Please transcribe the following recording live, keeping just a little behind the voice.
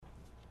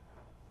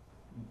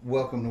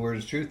Welcome to Word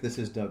of Truth. This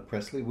is Doug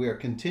Presley. We are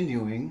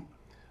continuing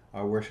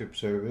our worship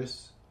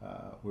service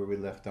where we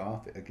left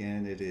off.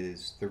 Again, it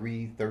is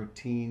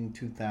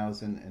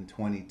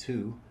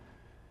 3/13/2022,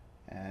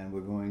 and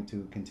we're going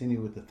to continue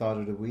with the thought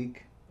of the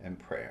week and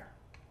prayer.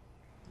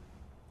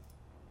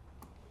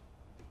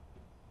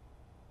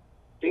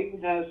 Satan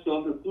has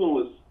some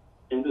influence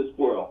in this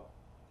world.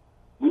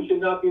 We should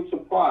not be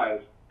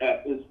surprised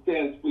at his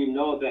since we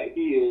know that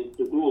he is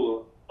the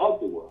ruler of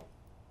the world.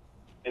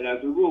 And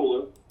as a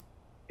ruler,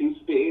 he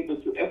should be able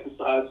to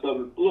exercise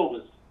some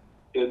influence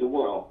in the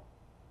world.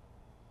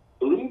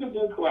 Believers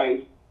in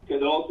Christ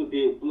can also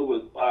be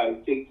influenced by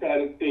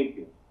satanic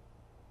thinking.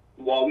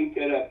 While we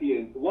cannot be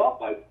indwelt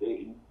by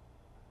Satan,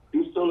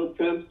 he still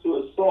attempts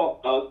to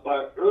assault us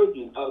by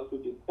urging us to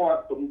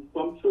depart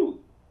from truth.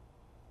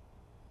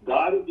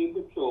 God is in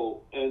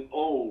control and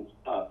owns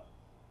us.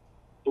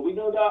 So we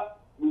know that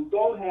we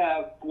don't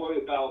have to worry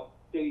about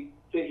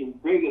Satan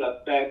bringing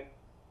us back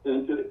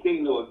into the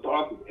kingdom of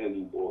darkness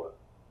anymore.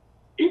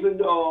 Even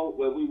though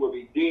when we were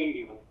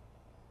redeemed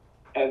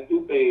at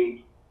this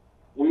age,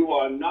 we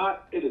were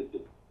not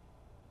innocent.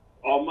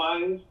 Our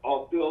minds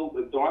are filled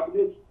with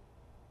darkness,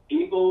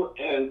 evil,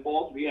 and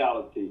false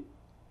reality.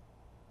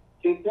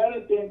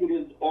 Satanic thinking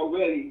is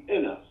already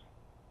in us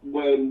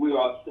when we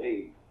are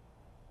saved.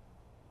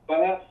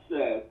 Perhaps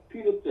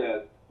Peter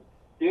says,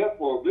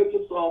 therefore rid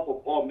yourself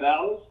of all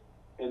malice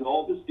and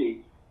all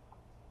deceit,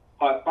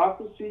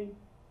 hypocrisy,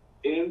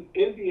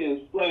 envy,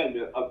 and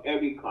slander of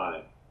every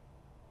kind.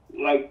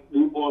 Like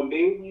newborn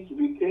babies,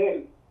 we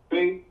can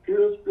drink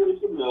pure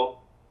spiritual milk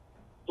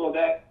so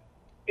that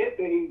it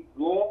may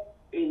grow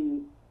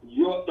in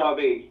your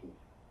salvation.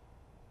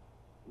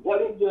 What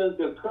it does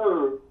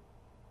occur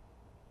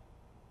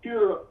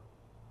pure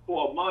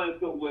for a mind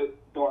filled with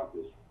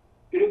darkness.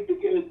 It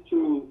begins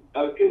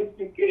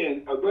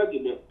a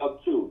regimen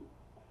of truth.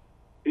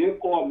 They're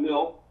called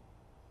milk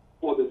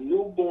for the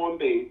newborn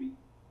baby.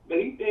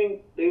 Many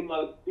think they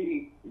must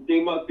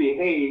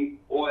behave,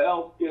 or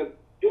else give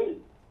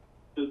in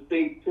to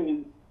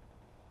Satan's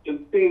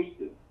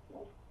temptation.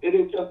 It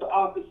is just the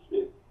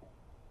opposite.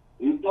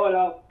 We start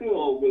out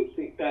filled with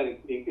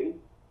satanic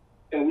thinking,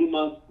 and we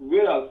must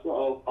rid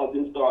ourselves of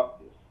this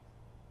darkness.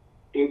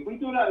 If we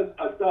do not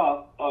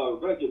adopt a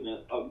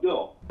regimen of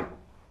milk,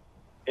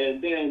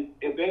 and then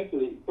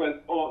eventually press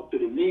on to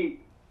the meat,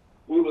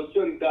 we will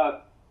surely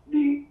not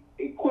be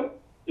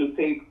equipped to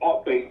take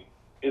our place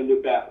in the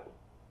battle.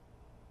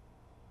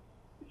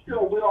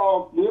 Sure, we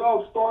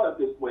all started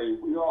this way.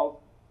 We all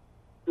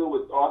filled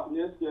with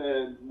darkness,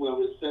 and when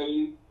we're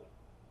saved,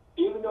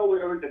 even though we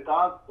heard the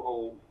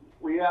gospel,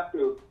 we have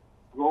to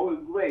grow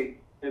in grace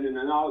and in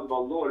the knowledge of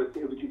our Lord and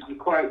Savior Jesus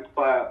Christ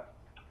by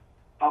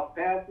our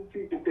pastor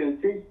teacher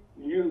can teach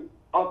you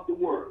of the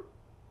word.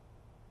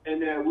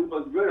 And then we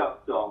must rid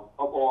ourselves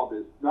of all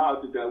this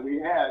knowledge that we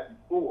had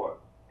before.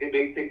 It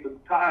may take some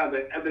time,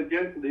 but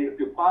evidently, if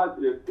you're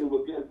positive, it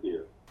will get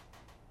there.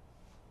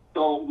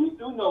 So we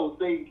do know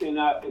Satan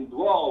cannot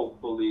indwell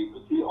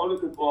believers. He only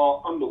can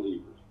indwell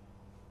unbelievers.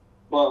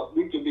 But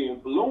we can be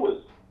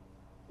influenced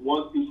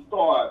once we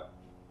start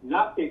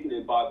not taking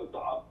in Bible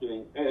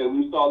doctrine, and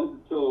we start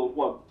listening to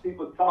what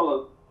people tell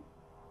us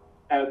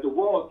as the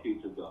world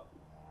teaches us.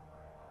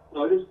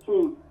 So it is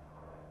true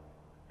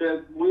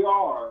that we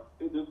are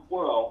in this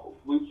world.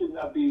 We should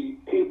not be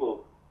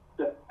able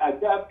to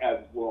adapt as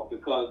this world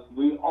because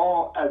we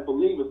all, as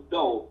believers,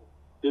 know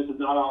this is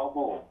not our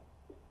home.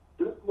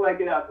 So this is what I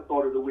get out the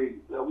thought of the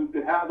week. We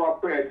can have our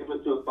prayer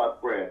given to us by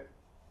prayer.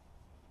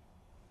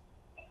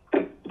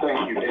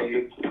 Thank you,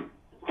 Dave.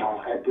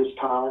 At this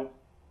time,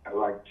 I'd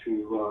like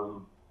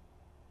to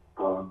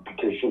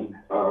petition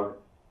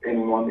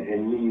anyone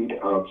in need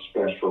of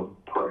special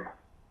prayer.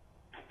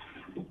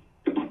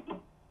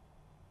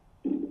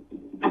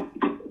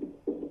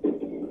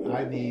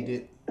 I need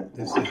it.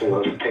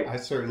 I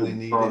certainly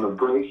need on it. The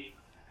brace.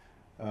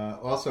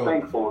 Also,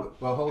 Thankful.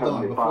 well, hold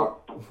on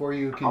before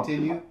you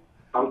continue.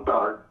 I'm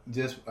sorry.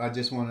 I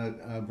just want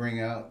to bring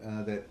out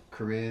that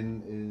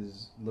Corinne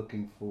is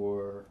looking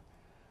for.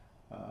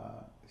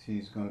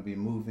 She's going to be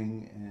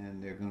moving,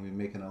 and they're going to be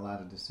making a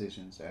lot of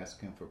decisions.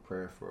 Asking for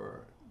prayer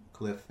for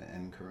Cliff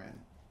and Corinne.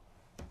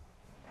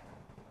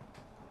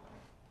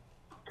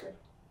 Okay.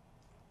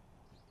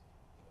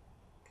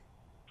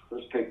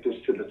 Let's take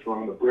this to the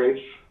throne of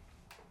grace.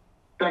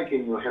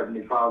 Thanking you,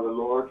 Heavenly Father,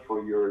 Lord,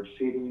 for your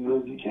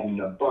exceedingly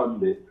and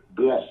abundant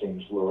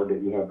blessings, Lord,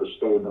 that you have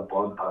bestowed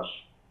upon us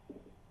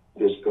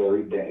this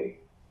very day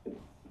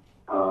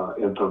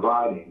in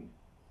providing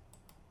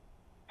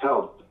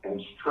health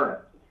and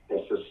strength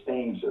that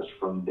sustains us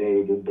from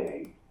day to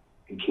day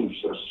and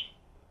keeps us.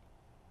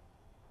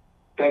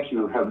 Thank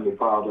you, Heavenly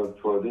Father,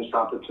 for this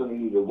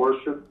opportunity to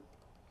worship,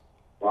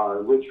 by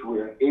which we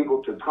are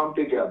able to come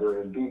together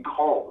and be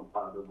called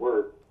by the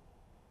word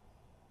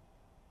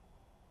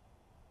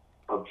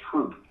of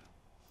truth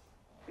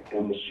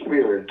and the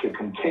Spirit to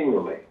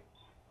continually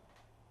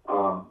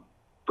go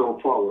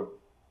forward.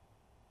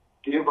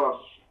 Give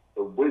us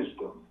the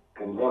wisdom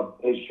and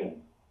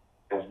revelation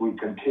as we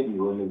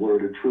continue in the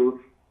word of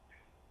truth.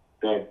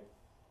 that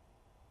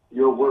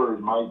your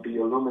word might be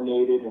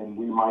illuminated and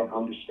we might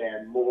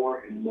understand more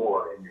and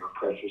more in your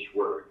precious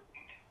word.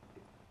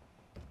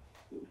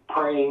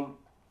 Praying,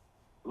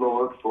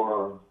 Lord,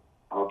 for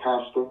our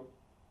pastor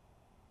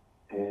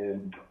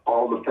and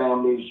all the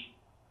families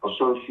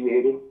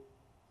associated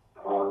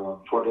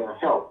for their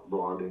health,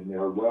 Lord, and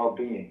their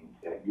well-being,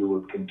 that you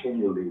would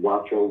continually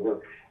watch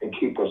over and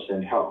keep us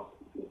in health.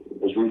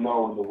 As we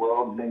know in the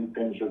world, many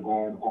things are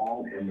going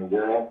on in the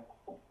world.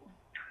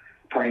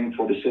 Praying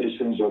for the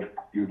citizens of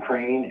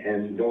Ukraine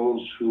and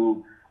those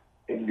who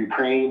in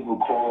Ukraine who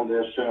call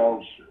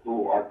themselves,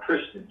 who are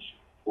Christians,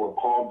 who are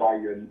called by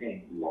your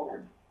name,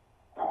 Lord,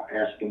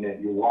 asking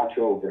that you watch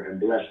over and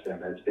bless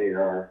them as they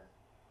are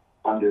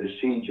under the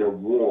siege of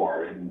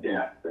war and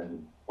death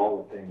and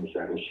all the things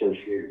that are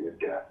associated with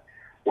death.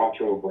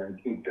 Watch over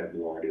and keep them,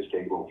 Lord, as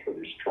they go for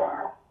this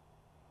trial.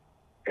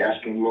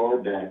 Asking,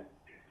 Lord, that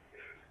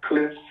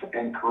Cliff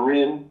and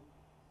Corinne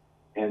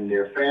and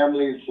their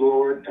families,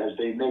 Lord, as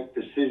they make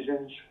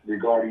decisions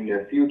regarding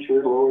their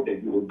future, Lord,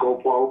 that you would go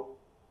forth,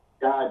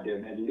 guide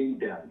them and lead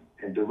them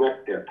and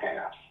direct their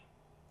paths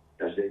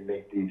as they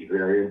make these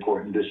very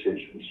important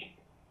decisions.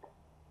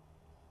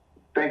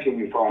 Thanking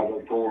you,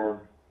 Father,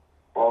 for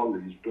all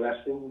these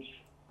blessings.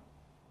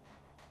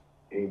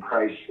 In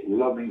Christ's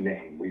loving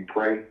name, we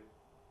pray.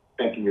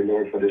 Thanking you,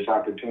 Lord, for this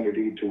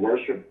opportunity to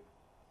worship.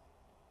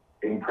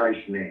 In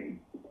Christ's name,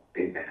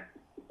 amen.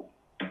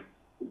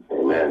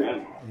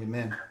 Amen.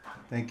 Amen.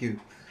 Thank you,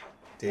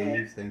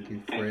 Dave. Thank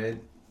you,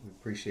 Fred. We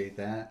appreciate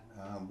that.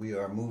 We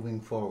are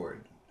moving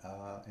forward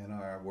in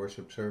our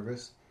worship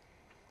service.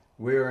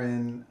 We're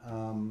in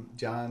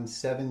John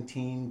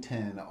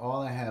 17:10.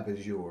 All I have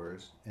is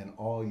yours, and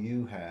all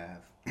you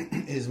have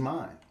is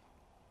mine.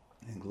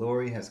 And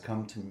glory has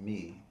come to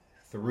me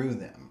through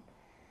them.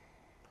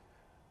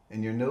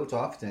 In your notes,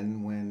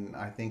 often when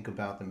I think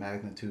about the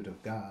magnitude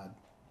of God,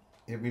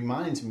 it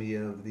reminds me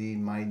of the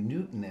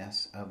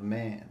minuteness of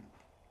man.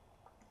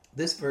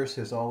 This verse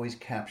has always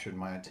captured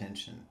my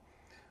attention.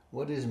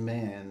 What is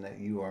man that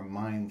you are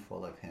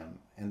mindful of him,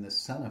 and the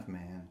Son of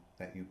Man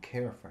that you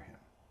care for him?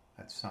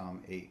 That's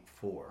Psalm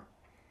 8:4.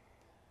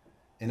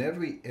 In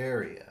every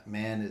area,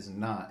 man is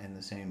not in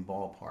the same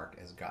ballpark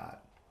as God.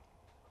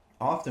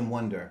 I often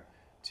wonder,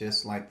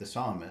 just like the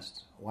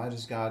psalmist, why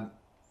does God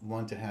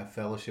want to have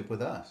fellowship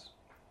with us?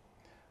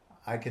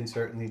 I can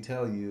certainly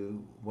tell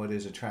you what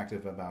is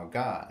attractive about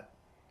God,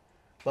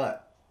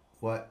 but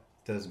what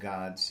does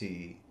God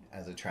see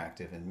as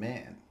attractive in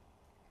man?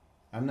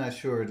 I'm not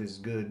sure it is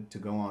good to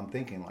go on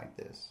thinking like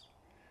this.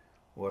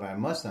 What I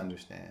must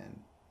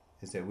understand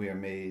is that we are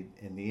made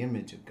in the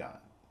image of God,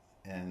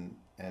 and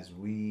as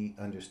we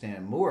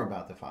understand more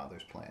about the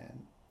Father's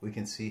plan, we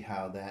can see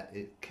how that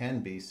it can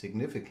be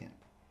significant.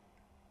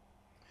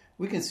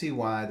 We can see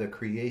why the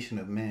creation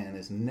of man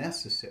is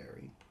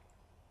necessary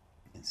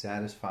and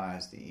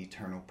satisfies the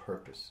eternal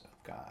purpose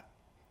of God.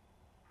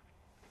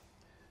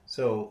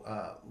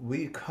 So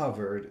we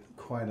covered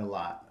quite a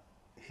lot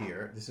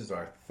here. This is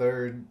our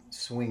third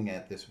swing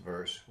at this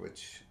verse,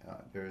 which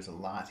there is a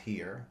lot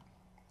here.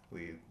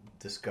 We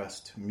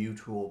discussed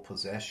mutual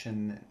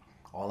possession.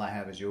 All I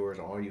have is yours,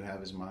 all you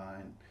have is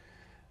mine.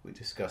 We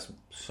discussed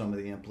some of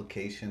the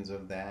implications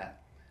of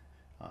that.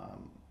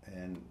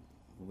 And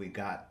we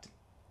got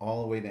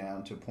all the way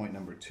down to point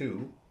number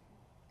 2,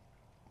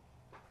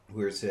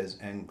 where it says,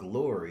 and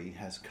glory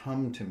has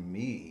come to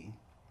me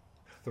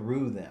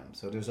through them.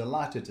 So there's a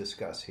lot to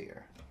discuss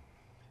here.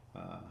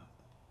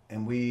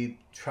 And we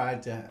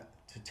tried to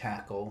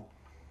tackle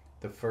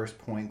the first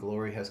point,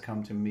 glory has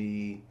come to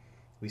me.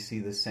 We see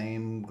the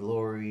same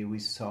glory we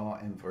saw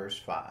in verse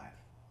 5.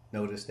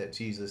 Notice that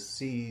Jesus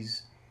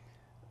sees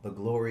the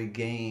glory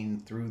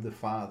gained through the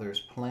Father's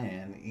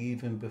plan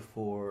even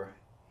before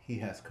he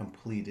has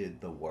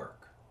completed the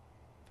work.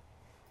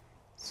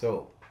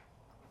 So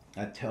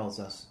that tells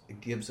us,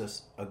 it gives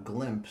us a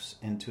glimpse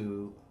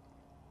into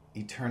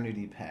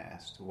eternity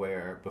past,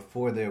 where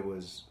before there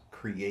was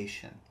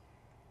creation,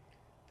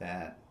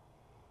 that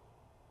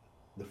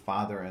the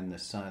Father and the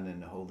Son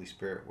and the Holy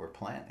Spirit were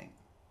planning.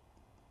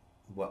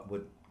 What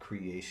would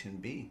creation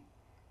be?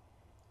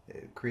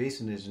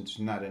 Creation is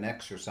not an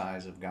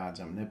exercise of God's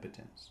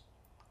omnipotence.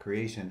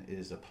 Creation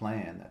is a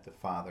plan that the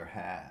Father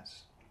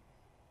has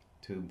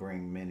to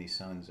bring many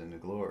sons into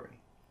glory,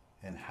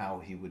 and how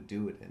he would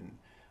do it. And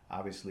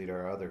obviously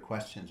there are other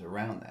questions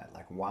around that,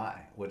 like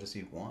why? What does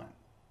he want?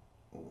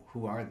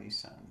 Who are these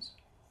sons?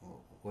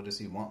 What does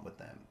he want with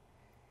them?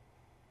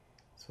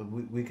 So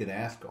we could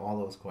ask all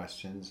those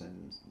questions,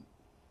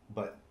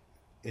 but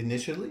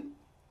initially,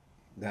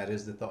 that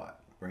is the thought.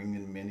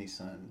 Bringing many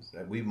sons,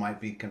 that we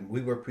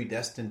were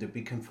predestined to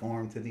be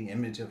conformed to the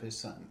image of his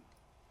Son.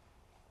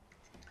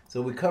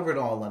 So we covered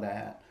all of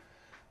that.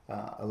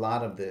 A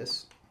lot of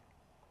this,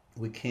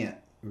 we can't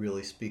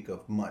really speak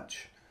of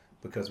much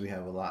because we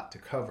have a lot to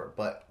cover.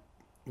 But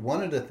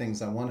one of the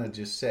things I want to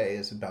just say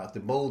is about the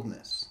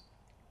boldness.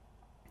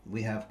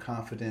 We have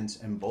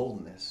confidence and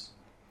boldness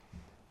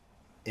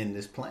in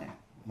this plan.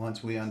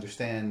 Once we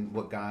understand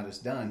what God has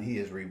done, he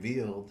has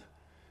revealed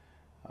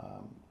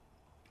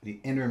the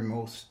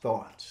innermost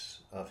thoughts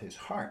of his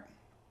heart,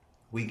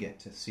 we get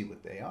to see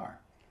what they are.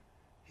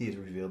 He has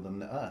revealed them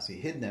to us. He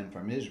hid them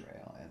from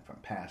Israel and from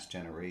past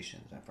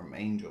generations and from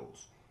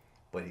angels,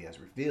 but he has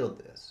revealed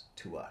this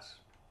to us.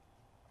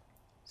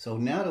 So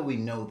now that we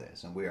know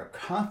this and we are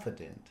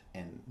confident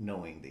in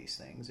knowing these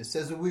things, it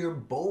says that we are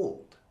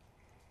bold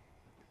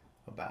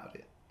about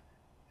it.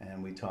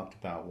 And we talked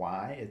about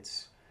why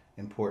it's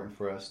important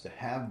for us to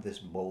have this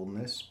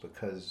boldness,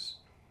 because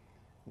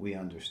we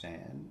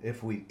understand.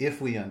 If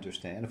we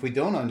understand. If we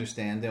don't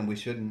understand, then we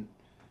shouldn't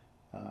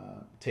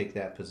take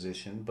that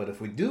position. But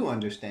if we do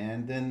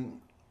understand,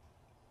 then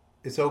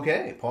it's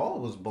okay. Paul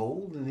was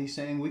bold, and he's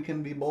saying we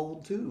can be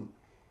bold too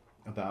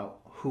about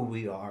who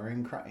we are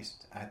in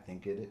Christ. I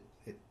think it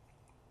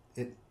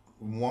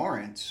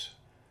warrants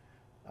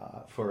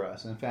for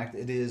us. In fact,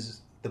 it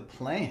is the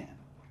plan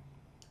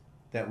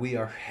that we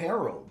are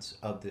heralds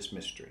of this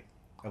mystery,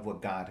 of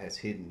what God has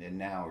hidden and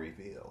now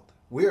revealed.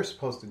 We are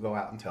supposed to go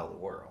out and tell the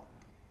world.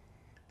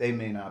 They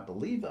may not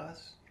believe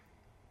us.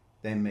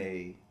 They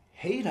may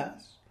hate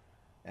us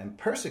and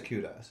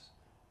persecute us,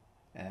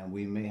 and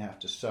we may have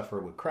to suffer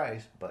with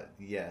Christ, but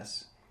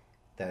yes,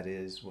 that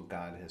is what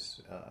God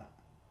has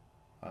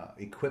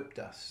equipped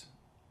us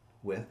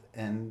with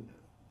and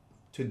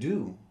to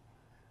do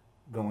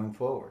going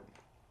forward.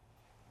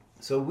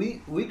 So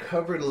we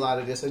covered a lot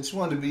of this. I just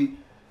wanted to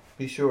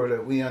be sure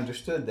that we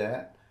understood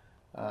that.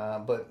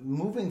 But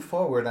moving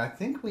forward, I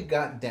think we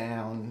got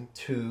down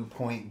to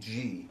point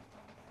G.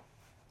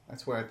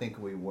 That's where I think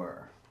we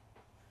were.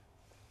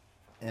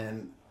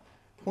 And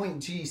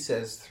point G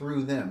says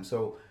through them.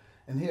 So,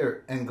 and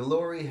here, and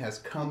glory has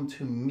come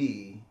to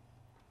me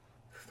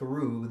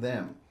through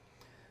them.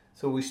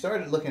 So we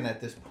started looking at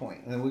this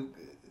point, and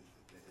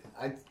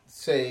I'd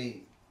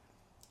say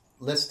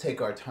let's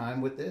take our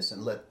time with this,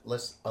 and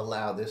let's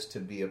allow this to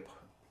be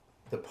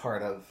the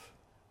part of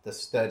the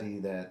study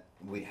that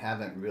we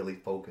haven't really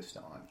focused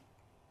on.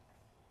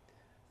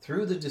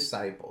 Through the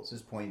disciples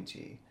is point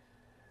G.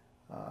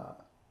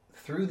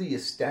 Through the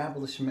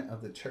establishment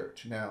of the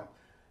church, now,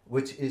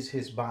 which is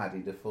his body,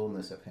 the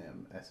fullness of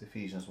him, that's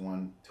Ephesians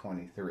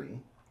 1:23.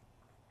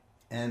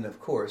 And of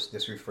course,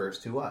 this refers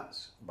to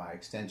us, by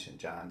extension,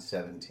 John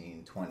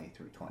 17:20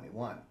 through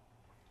 21.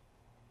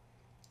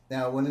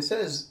 Now, when it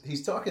says,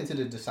 he's talking to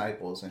the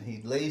disciples, and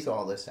he lays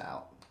all this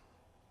out,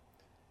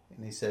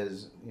 and he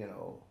says,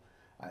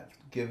 I've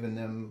given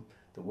them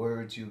the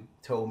words you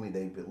told me,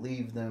 they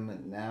believed them,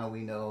 and now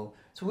we know.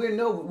 So we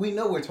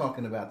know we're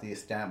talking about the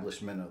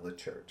establishment of the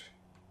church.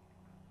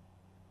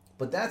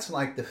 But that's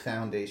like the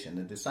foundation.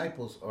 The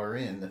disciples are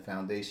in the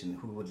foundation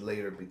who would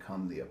later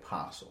become the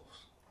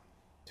apostles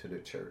to the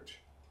church.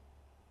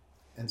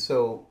 And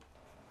so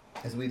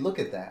as we look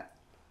at that,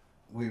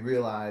 we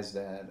realize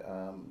that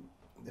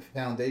the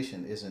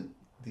foundation isn't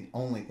the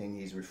only thing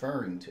he's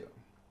referring to.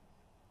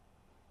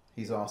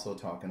 He's also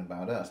talking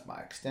about us by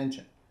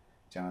extension.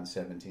 John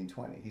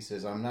 17:20. He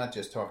says, I'm not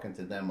just talking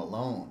to them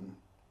alone,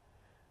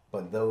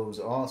 but those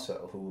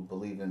also who will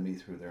believe in me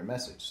through their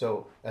message.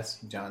 So that's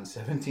John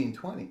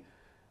 17:20.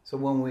 So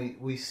when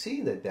we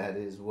see that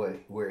is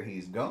where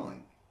he's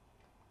going,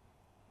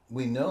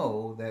 we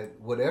know that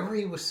whatever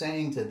he was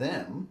saying to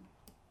them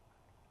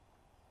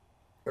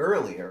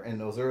earlier, in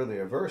those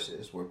earlier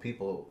verses, where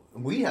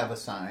we have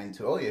assigned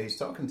to, he's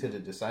talking to the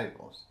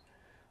disciples,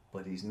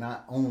 but he's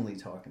not only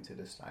talking to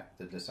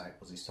the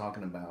disciples, he's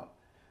talking about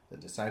the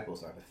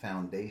disciples are the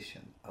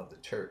foundation of the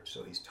church.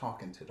 So he's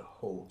talking to the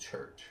whole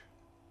church.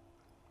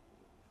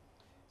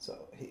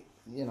 So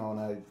when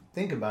I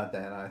think about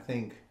that, I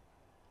think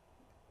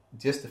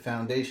just the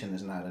foundation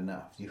is not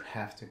enough. You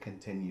have to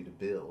continue to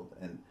build.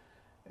 And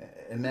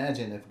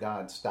imagine if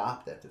God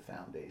stopped at the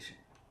foundation.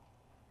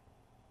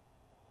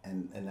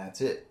 And that's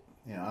it.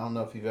 I don't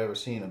know if you've ever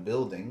seen a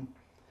building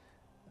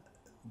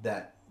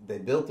that they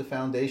built the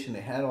foundation.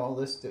 They had all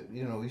this,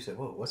 you said,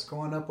 whoa, what's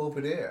going up over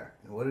there?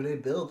 And what are they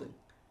building?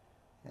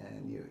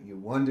 And you're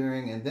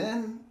wondering, and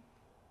then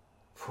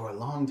for a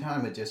long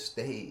time it just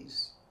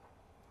stays.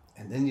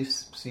 And then you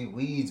see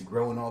weeds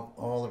growing up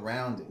all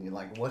around it, and you're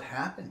like, what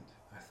happened?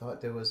 I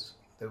thought there was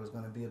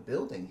going to be a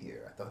building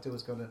here. I thought they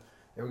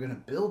were going to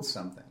build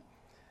something.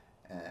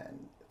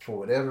 And for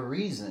whatever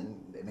reason,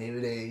 maybe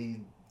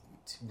they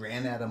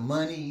ran out of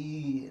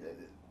money.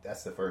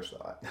 That's the first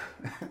thought.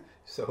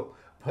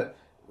 But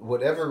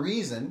whatever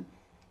reason,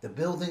 the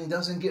building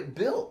doesn't get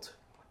built.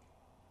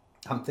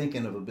 I'm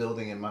thinking of a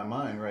building in my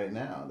mind right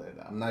now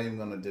that I'm not even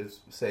going to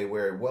just say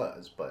where it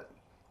was, but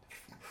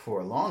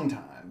for a long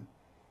time,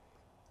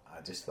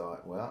 I just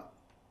thought, well,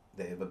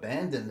 they have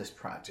abandoned this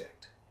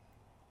project.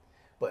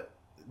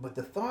 But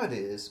the thought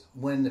is,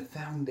 when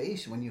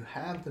you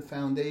have the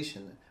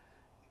foundation,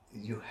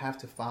 you have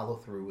to follow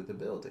through with the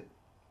building.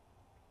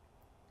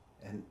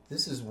 And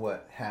this is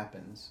what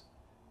happens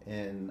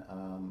in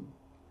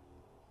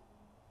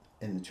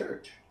the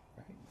church.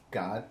 Right?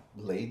 God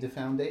laid the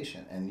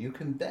foundation, and you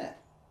can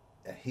bet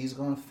that he's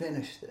going to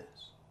finish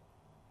this.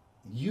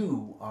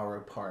 You are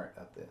a part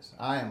of this.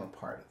 I am a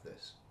part of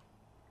this.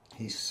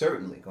 He's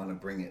certainly going to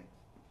bring it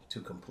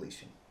to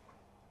completion.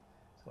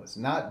 So it's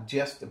not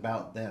just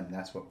about them.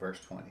 That's what verse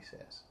 20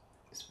 says.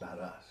 It's about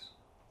us.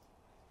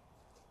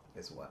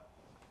 It's what?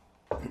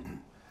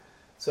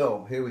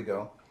 So here we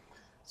go.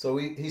 So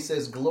he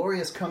says, glory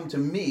has come to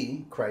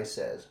me, Christ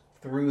says,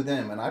 through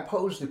them. And I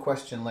posed the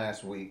question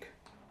last week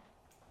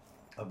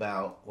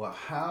about, well,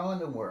 how in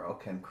the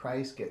world can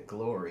Christ get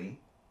glory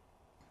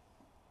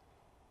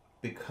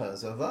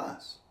because of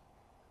us?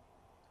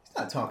 He's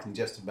not talking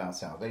just about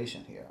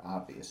salvation here,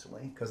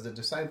 obviously, because the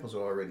disciples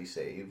are already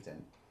saved,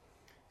 and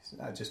he's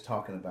not just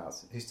talking about,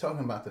 he's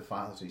talking about the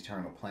Father's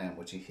eternal plan,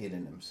 which he hid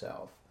in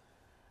himself.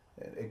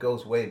 It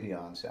goes way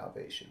beyond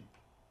salvation.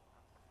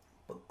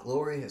 But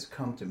glory has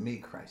come to me,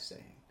 Christ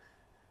saying.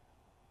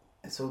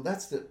 And so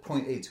that's the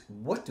point 8.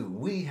 What do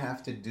we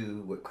have to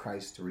do with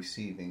Christ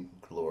receiving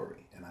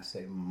glory? And I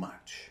say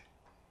much.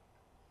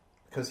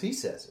 Because he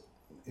says it.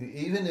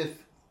 Even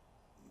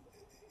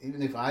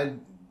if I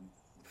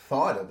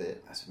thought of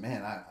it, I said,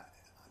 man,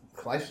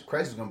 Christ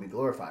is going to be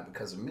glorified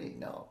because of me.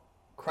 No.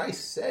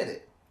 Christ said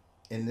it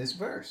in this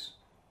verse.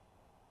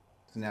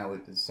 So now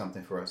it's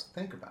something for us to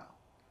think about.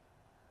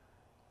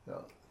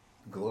 So,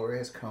 glory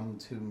has come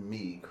to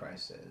me,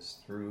 Christ says,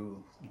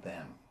 through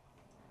them.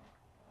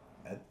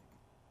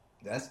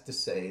 That's to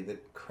say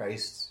that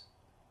Christ's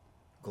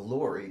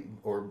glory,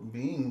 or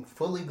being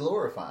fully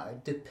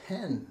glorified,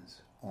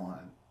 depends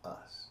on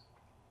us.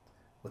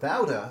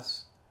 Without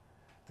us,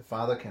 the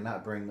Father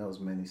cannot bring those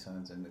many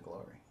sons into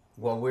glory.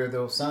 Well, we're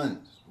those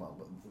sons. Well,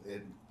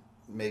 it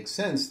makes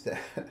sense that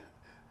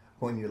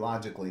when you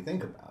logically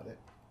think about it,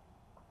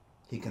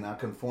 he cannot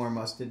conform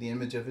us to the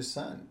image of his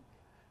Son.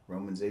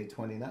 Romans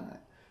 8:29.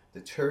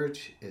 The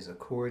church is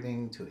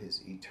according to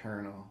his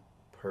eternal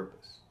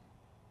purpose.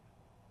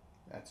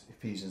 That's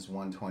Ephesians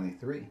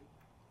 1:23,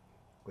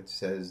 which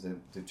says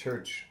that the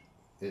church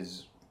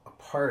is a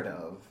part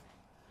of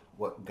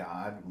what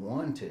God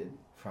wanted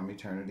from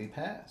eternity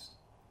past.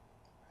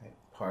 Right?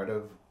 Part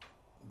of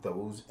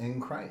those in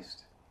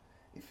Christ.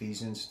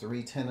 Ephesians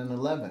 3:10 and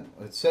 11.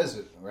 It says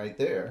it right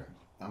there.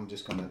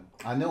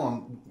 I know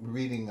I'm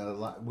reading a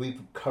lot.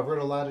 We've covered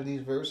a lot of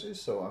these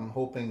verses, so I'm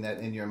hoping that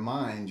in your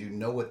mind you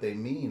know what they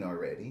mean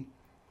already,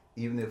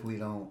 even if we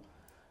don't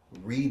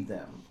read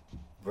them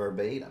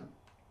verbatim.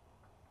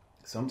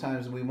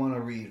 Sometimes we want to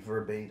read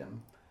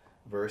verbatim.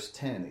 Verse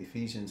 10,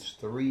 Ephesians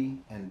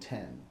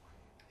 3:10.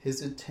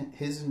 His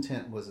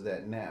intent was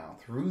that now,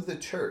 through the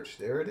church,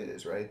 there it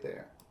is right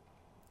there.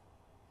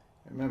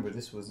 Remember,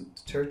 the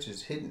church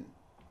is hidden.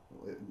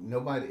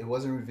 It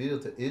wasn't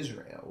revealed to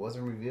Israel. It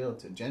wasn't revealed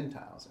to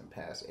Gentiles in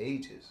past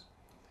ages.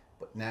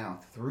 But now,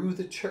 through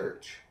the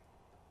church,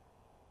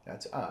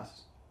 that's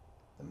us,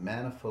 the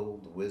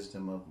manifold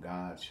wisdom of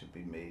God should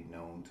be made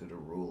known to the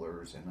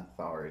rulers and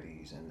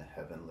authorities in the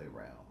heavenly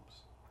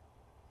realms,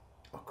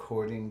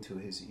 according to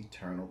his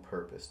eternal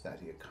purpose that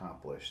he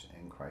accomplished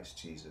in Christ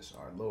Jesus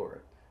our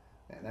Lord.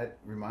 And that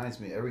reminds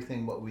me of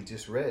everything what we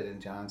just read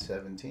in John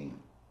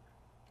 17.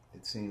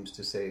 It seems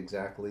to say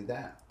exactly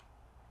that.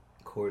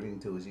 According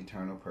to his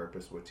eternal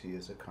purpose, which he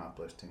has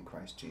accomplished in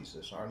Christ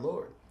Jesus our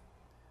Lord.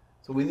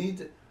 So we need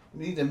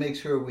to make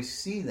sure we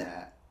see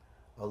that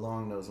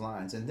along those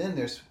lines. And then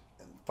there's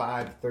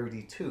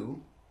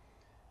 5:32.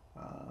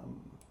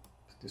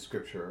 The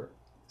scripture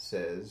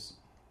says,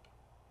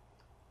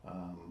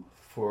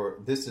 for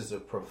this is a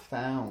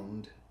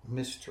profound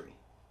mystery,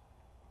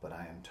 but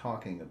I am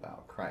talking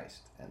about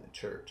Christ and the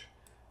church.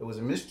 It was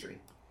a mystery,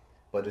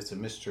 but it's a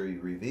mystery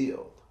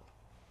revealed.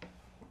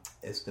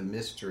 It's the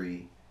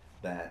mystery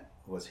that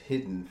was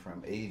hidden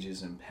from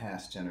ages and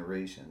past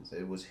generations.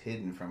 It was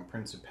hidden from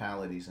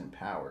principalities and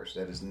powers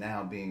that is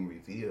now being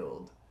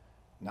revealed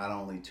not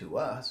only to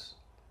us,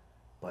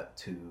 but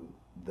to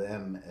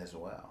them as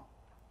well.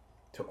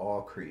 To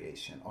all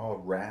creation, all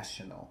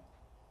rational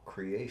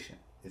creation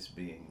is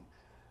being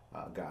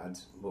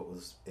God's, what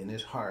was in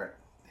his heart,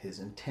 his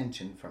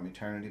intention from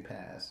eternity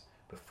past,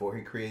 before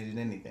he created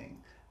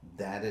anything,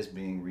 that is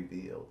being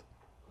revealed.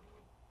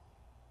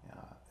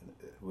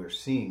 We're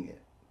seeing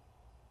it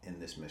in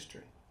this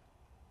mystery.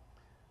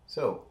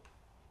 So,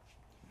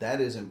 that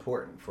is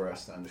important for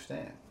us to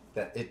understand,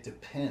 that it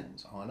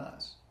depends on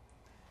us.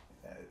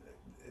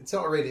 It's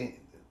already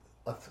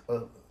a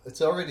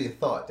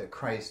thought that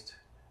Christ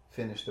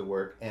finished the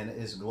work and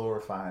is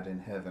glorified in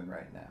heaven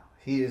right now.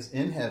 He is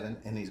in heaven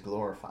and he's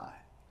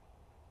glorified.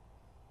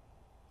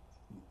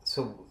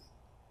 So,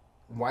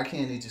 why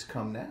can't he just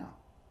come now?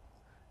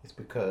 It's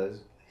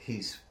because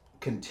he's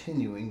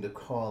continuing to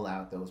call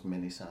out those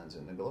many sons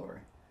into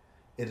glory.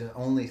 It is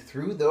only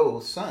through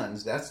those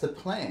sons, that's the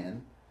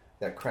plan,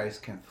 that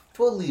Christ can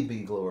fully be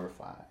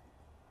glorified.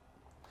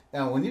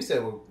 Now, when you say,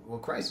 well,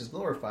 Christ is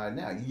glorified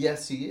now,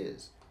 yes, he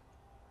is.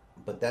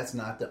 But that's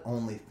not the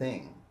only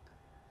thing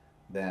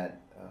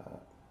that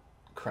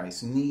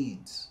Christ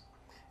needs.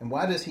 And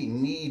why does he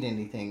need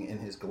anything in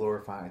his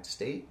glorified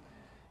state?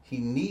 He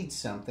needs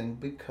something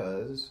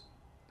because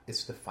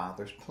it's the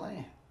Father's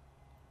plan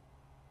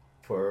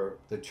for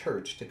the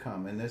church to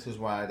come. And this is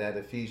why that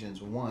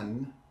Ephesians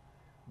 1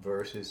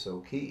 verse is so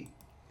key,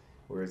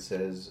 where it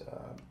says,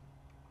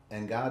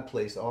 And God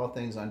placed all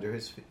things under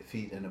his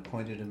feet and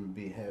appointed him to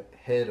be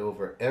head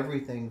over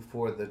everything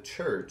for the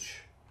church,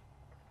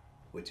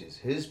 which is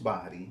his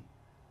body,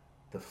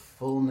 the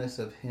fullness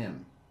of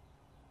him.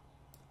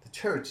 The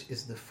church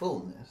is the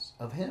fullness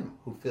of him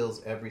who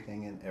fills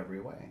everything in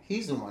every way.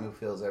 He's the one who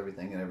fills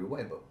everything in every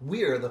way, but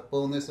we're the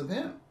fullness of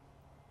him.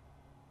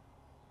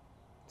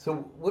 So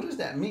what does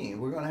that mean?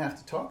 We're going to have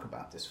to talk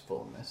about this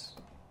fullness,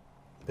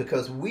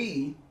 because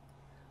we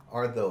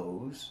are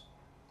those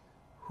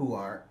who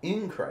are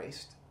in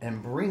Christ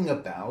and bring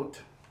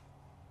about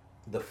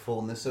the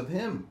fullness of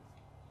him.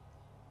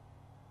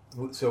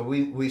 So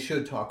we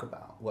should talk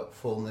about what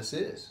fullness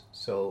is.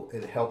 So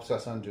it helps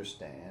us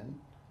understand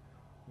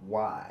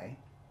why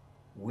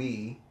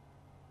we,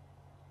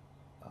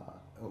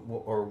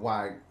 or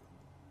why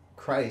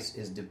Christ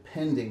is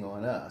depending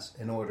on us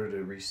in order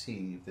to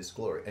receive this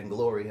glory. And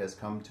glory has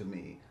come to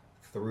me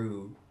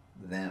through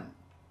them.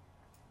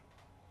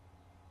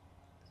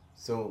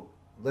 So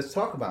let's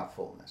talk about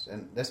fullness.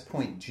 And that's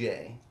point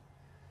J.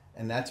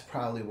 And that's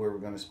probably where we're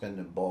going to spend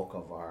the bulk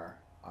of our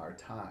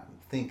time,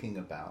 thinking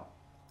about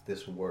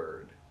this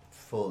word,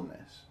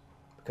 fullness.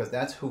 Because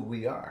that's who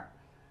we are.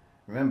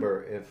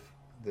 Remember, if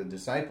the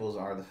disciples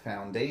are the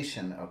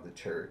foundation of the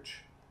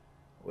church,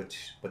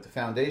 but the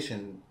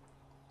foundation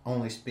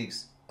only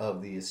speaks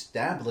of the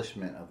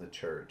establishment of the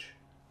church,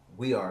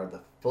 we are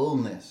the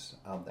fullness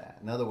of that.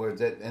 In other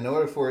words, that in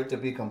order for it to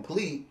be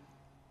complete,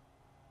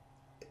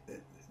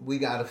 we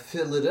got to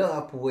fill it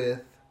up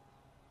with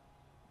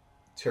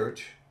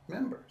church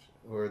members,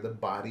 or the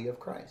body of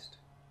Christ.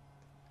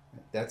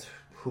 That's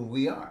who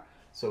we are.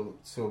 So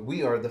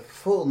we are the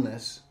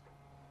fullness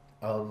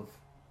of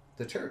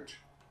the church.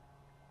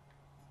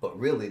 But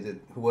really,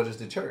 what is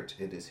the church?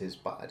 It is his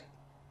body.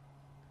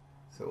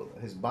 So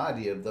his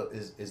body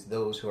is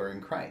those who are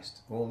in Christ.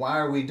 Well, why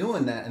are we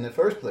doing that in the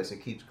first place?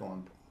 It keeps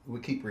going. We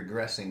keep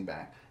regressing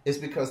back. It's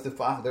because the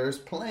Father's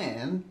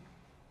plan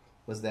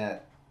was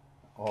that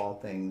all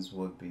things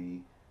would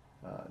be,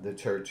 the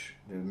church,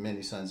 the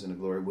many sons in the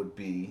glory, would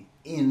be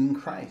in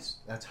Christ.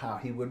 That's how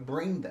he would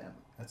bring them.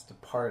 That's the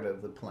part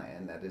of the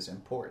plan that is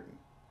important.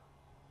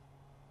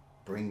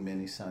 Bring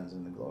many sons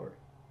in the glory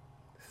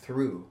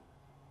through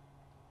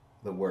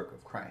the work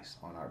of Christ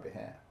on our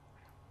behalf.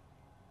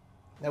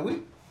 Now,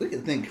 we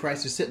can think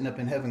Christ is sitting up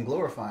in heaven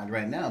glorified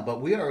right now, but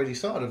we already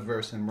saw the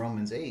verse in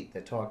Romans 8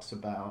 that talks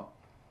about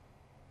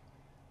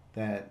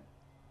that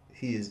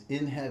he is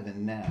in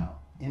heaven now,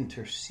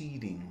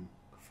 interceding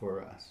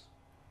for us.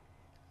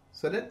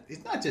 So that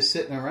he's not just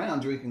sitting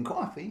around drinking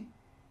coffee.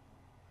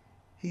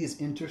 He is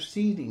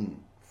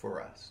interceding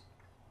for us.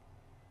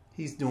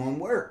 He's doing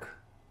work.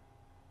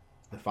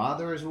 The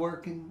Father is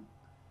working.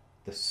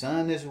 The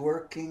Son is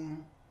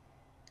working.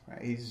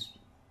 Right? He's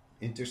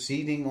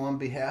interceding on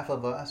behalf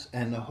of us,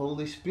 and the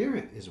Holy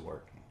Spirit is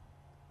working.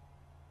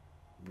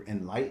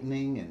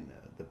 Enlightening and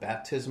the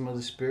baptism of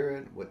the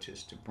Spirit, which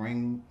is to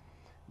bring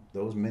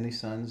those many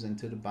sons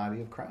into the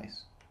body of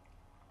Christ.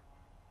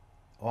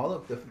 All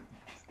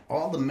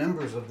the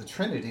members of the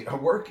Trinity are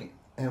working,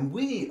 and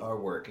we are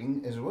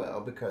working as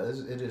well,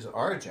 because it is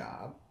our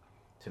job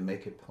to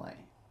make it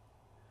plain,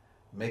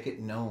 make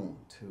it known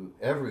to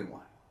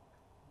everyone,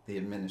 the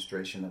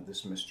administration of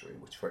this mystery,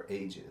 which for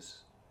ages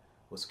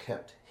was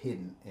kept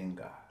hidden in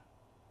God.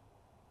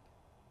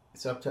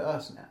 It's up to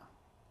us now.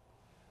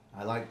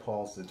 I like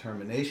Paul's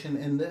determination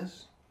in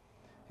this.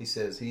 He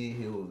says he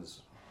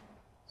was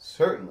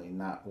certainly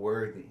not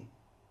worthy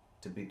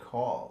to be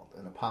called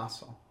an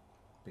apostle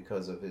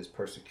because of his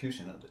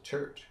persecution of the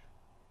church.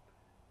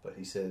 But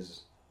he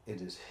says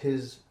it is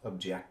his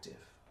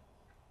objective.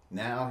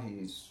 Now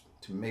he's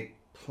to make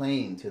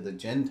plain to the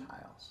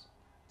Gentiles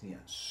the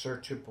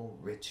unsearchable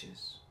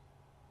riches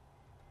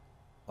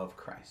of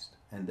Christ.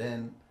 And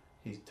then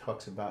he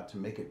talks about to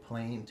make it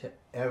plain to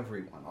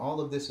everyone.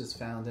 All of this is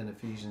found in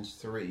Ephesians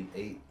 3,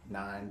 8,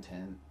 9,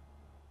 10.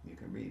 You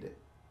can read it.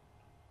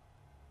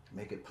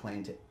 Make it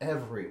plain to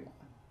everyone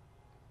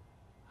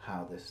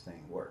how this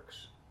thing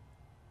works.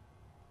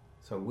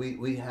 So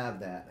we have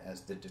that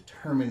as the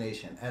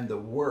determination and the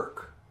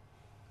work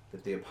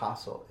that the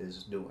apostle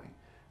is doing.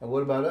 And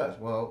what about us?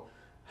 Well,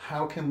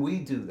 how can we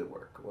do the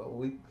work? Well,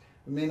 we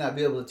may not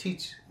be able to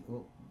teach,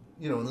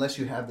 unless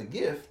you have the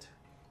gift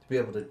to be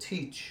able to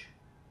teach,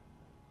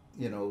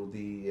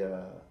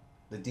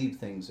 the deep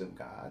things of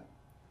God.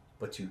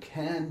 But you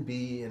can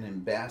be an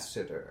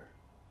ambassador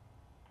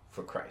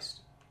for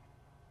Christ.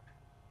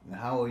 And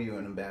how are you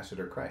an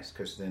ambassador of Christ?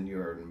 Because then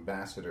you're an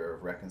ambassador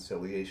of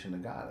reconciliation to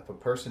God. If a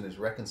person is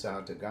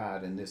reconciled to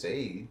God in this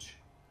age,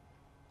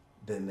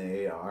 then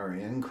they are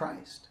in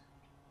Christ.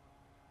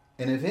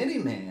 And if any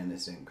man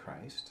is in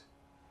Christ,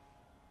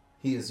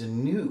 he is a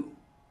new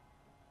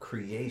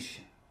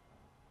creation.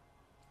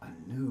 A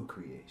new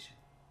creation.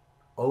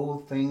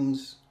 Old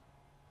things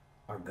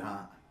are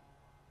gone.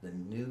 The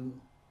new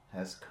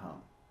has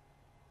come.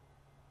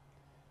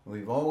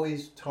 We've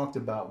always talked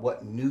about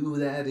what new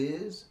that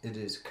is. It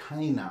is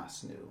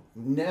kainos new.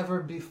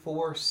 Never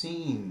before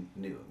seen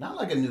new. Not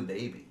like a new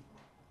baby.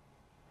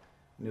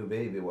 New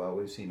baby, well,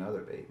 we've seen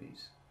other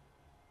babies.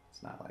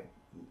 It's not like,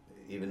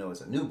 even though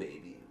it's a new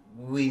baby,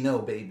 we know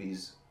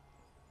babies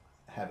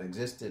have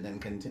existed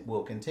and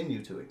will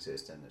continue to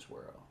exist in this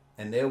world.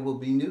 And there will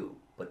be new,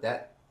 but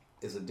that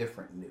is a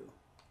different new.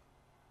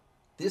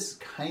 This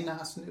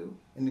kainos new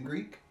in the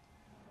Greek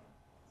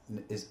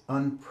is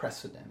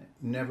unprecedented,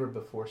 never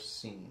before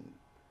seen,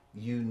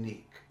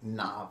 unique,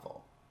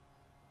 novel.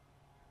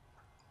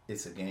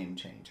 It's a game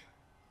changer.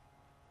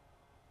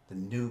 The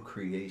new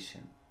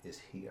creation is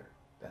here.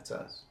 That's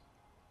us.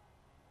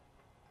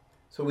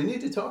 So we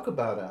need to talk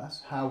about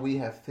us, how we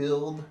have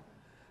filled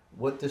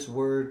what this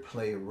word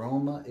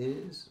pleroma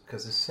is,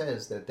 because it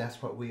says that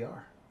that's what we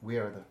are. We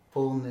are the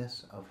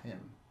fullness of him.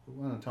 We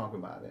want to talk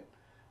about it.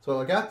 So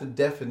I got the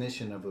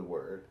definition of the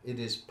word. It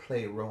is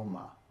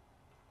pleroma.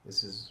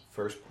 This is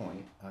first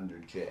point under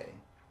J.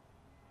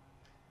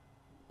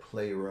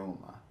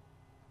 Pleroma.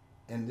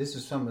 And this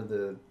is some of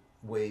the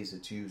ways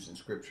it's used in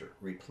Scripture.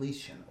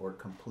 Repletion or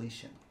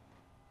completion.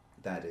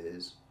 That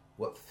is,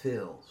 what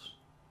fills,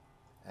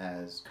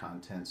 as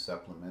content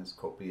supplements,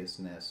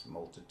 copiousness,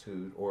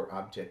 multitude, or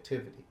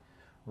objectivity.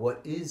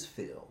 What is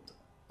filled?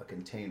 A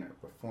container,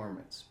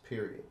 performance,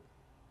 period.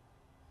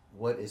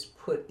 What is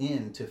put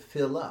in to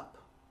fill up?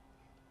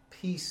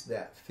 Piece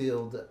that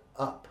filled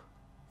up,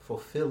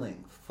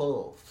 fulfilling,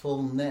 full,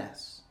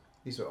 fullness.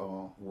 These are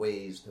all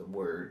ways the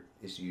word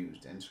is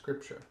used in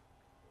Scripture.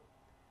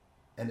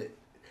 And it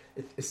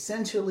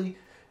essentially,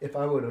 if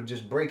I were to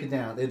just break it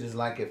down, it is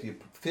like if you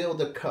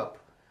filled a cup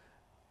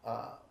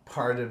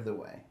part of the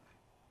way.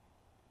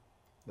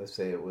 Let's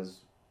say it was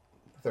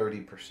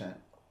 30%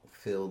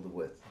 filled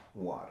with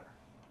water.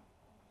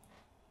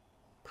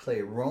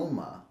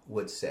 Pleroma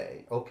would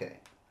say, okay,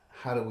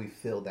 how do we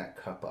fill that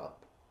cup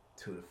up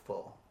to the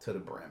full, to the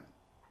brim?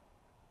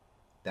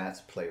 That's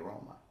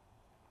pleroma.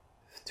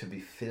 To be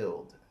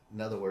filled.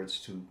 In other words,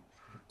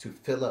 to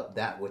fill up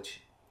that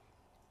which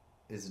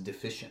is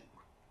deficient.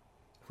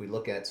 If we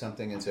look at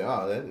something and say,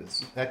 oh,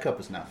 that cup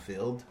is not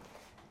filled.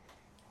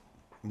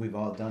 We've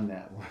all done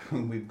that.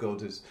 When we go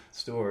to the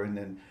store and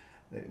then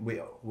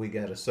we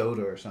get a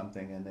soda or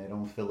something and they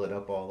don't fill it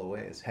up all the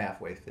way. It's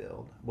halfway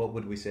filled. What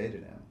would we say to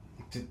them?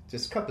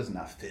 This cup is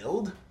not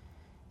filled.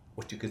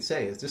 What you could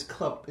say is, this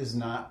cup is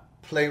not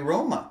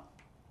pleroma.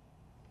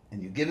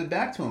 And you give it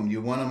back to them.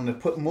 You want them to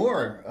put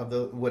more of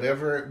the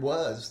whatever it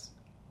was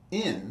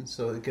in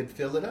so it could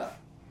fill it up.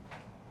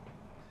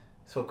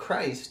 So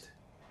Christ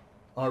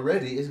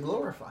already is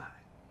glorified.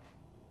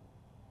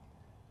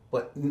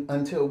 But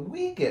until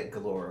we get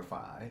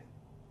glorified,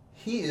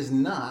 he is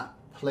not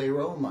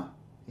pleroma.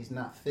 He's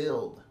not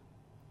filled.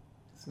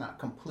 It's not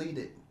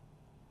completed.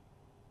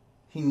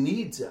 He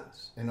needs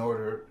us in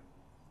order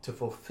to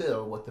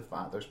fulfill what the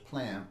Father's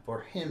plan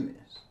for him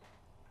is.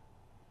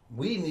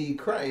 We need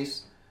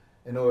Christ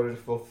in order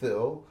to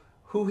fulfill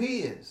who he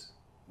is.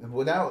 And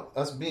without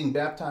us being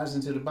baptized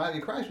into the body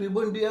of Christ, we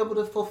wouldn't be able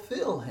to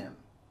fulfill him.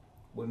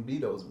 Wouldn't be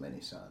those many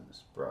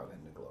sons brought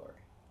into glory.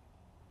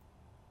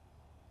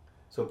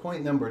 So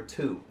point number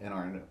 2 in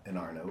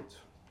our notes,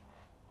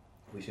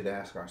 we should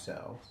ask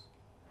ourselves,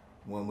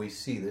 when we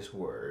see this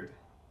word,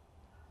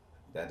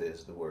 that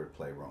is the word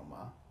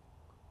pleroma,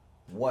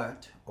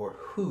 what or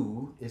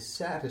who is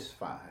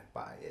satisfied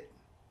by it?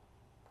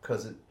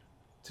 Because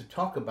to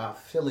talk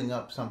about filling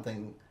up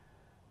something,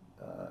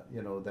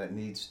 that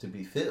needs to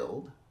be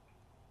filled,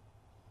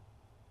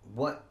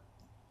 what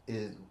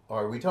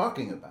are we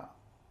talking about?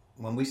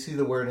 When we see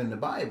the word in the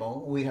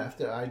Bible, we have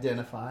to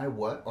identify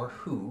what or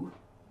who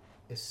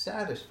is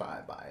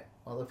satisfied by it.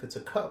 Well, if it's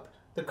a cup,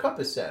 the cup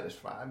is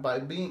satisfied by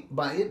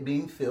it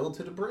being filled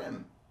to the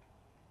brim.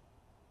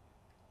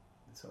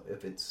 So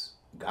if it's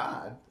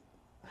God,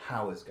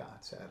 how is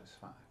God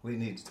satisfied? We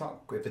need to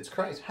talk. If it's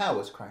Christ, how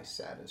is Christ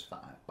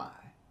satisfied by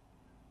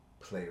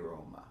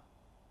pleroma?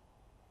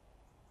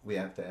 We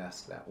have to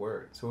ask that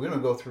word. So we're going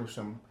to go through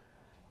some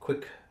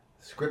quick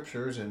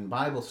scriptures and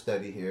Bible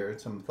study here,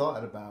 some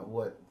thought about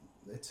what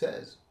it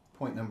says.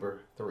 Point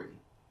number 3.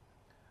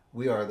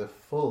 We are the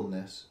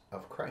fullness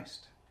of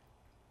Christ.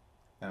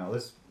 Now,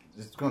 it's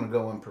going to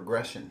go in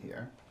progression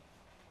here.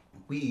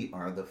 We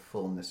are the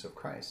fullness of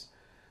Christ.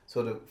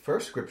 So the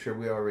first scripture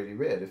we already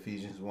read,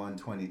 Ephesians 1,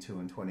 22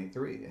 and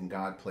 23. And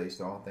God placed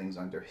all things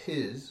under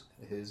his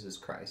is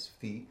Christ's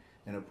feet,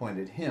 and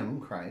appointed him,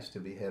 Christ,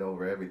 to be head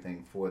over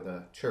everything for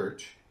the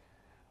church.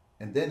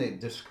 And then it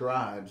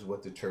describes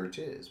what the church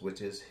is,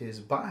 which is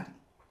his body.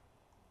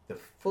 The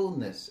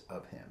fullness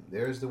of him.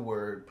 There's the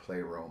word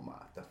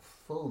pleroma. The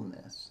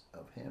fullness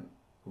of him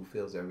who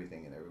fills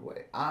everything in every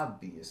way.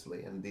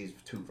 Obviously, in these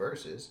 2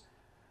 verses,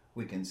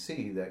 we can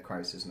see that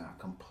Christ is not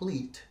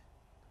complete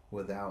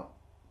without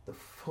the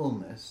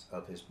fullness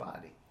of his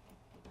body.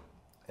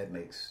 It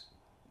makes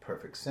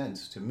perfect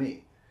sense to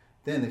me.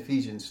 Then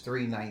Ephesians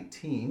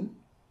 3:19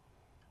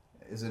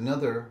 is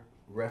another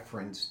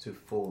reference to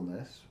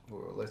fullness.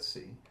 Well, let's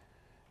see.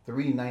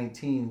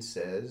 3:19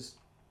 says,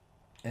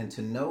 and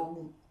to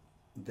know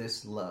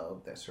this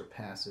love that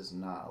surpasses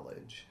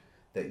knowledge,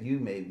 that you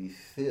may be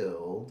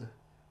filled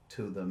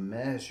to the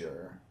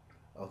measure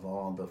of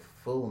all the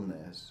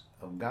fullness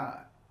of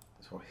God.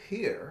 So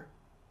here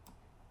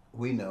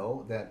we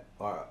know that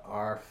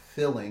our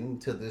filling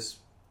to this,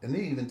 and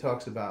he even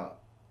talks about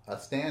a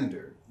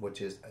standard,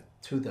 which is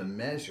to the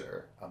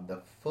measure of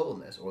the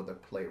fullness or the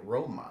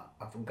pleroma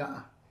of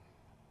God.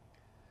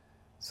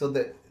 So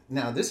that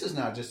now this is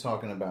not just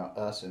talking about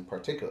us in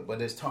particular,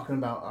 but it's talking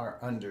about our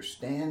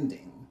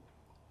understanding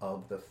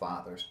of the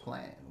Father's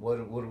plan. What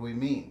do we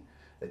mean?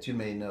 That you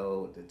may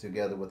know that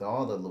together with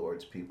all the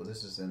Lord's people,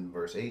 this is in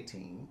verse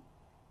 18,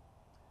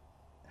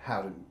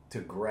 how to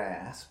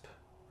grasp,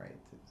 right?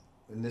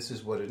 And this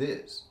is what it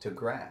is, to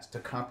grasp, to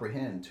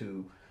comprehend,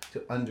 to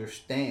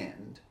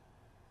understand,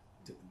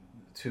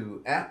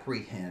 to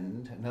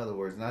apprehend. In other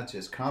words, not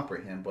just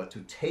comprehend, but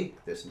to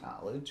take this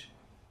knowledge.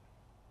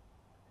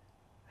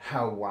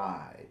 How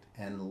wide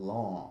and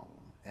long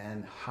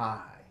and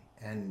high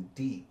and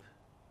deep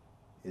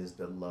is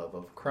the love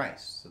of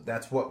Christ. So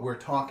that's what we're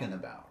talking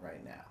about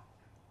right now.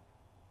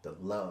 The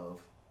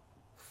love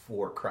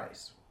for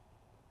Christ.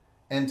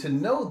 And to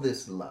know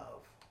this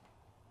love,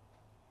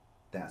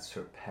 that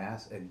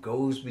it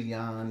goes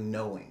beyond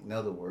knowing. In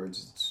other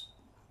words,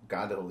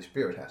 God the Holy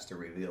Spirit has to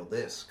reveal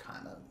this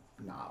kind of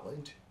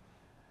knowledge.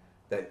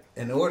 That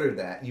in order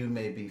that you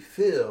may be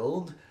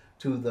filled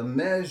to the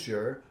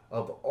measure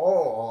of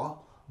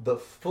all the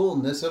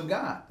fullness of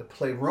God, the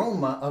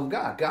pleroma of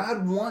God.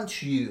 God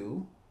wants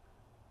you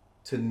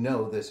to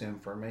know this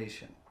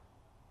information.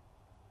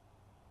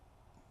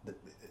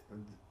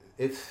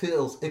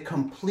 It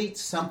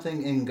completes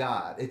something in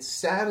God. It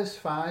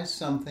satisfies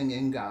something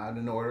in God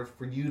in order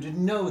for you to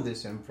know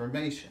this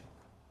information.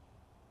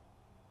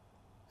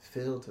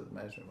 Filled to the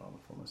measure of all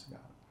the fullness of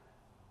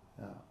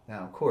God.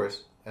 Now, of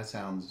course, that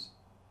sounds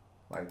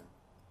like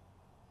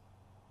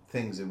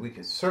things that we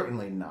could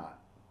certainly not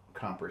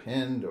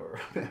comprehend,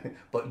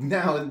 but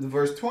now in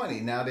verse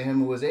 20, now to him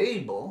who was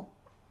able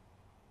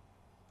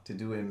to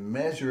do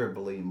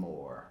immeasurably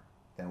more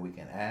than we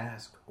can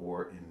ask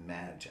or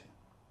imagine,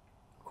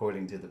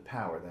 according to the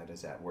power that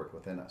is at work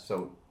within us.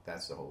 So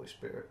that's the Holy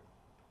Spirit.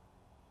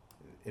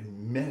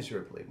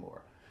 Immeasurably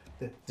more.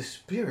 The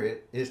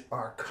Spirit is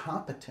our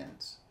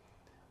competence,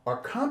 our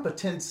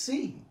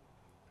competency,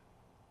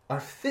 our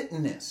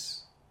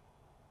fitness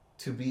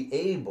to be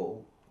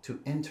able to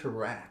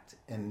interact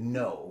and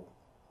know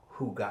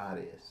who God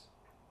is.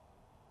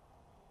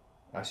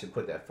 I should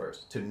put that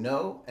first. To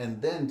know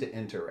and then to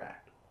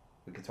interact.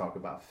 We can talk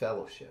about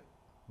fellowship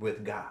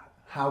with God.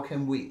 How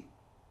can we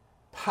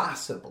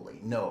possibly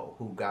know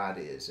who God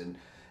is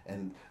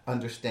and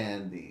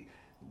understand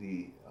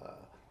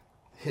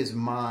His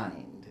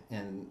mind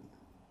and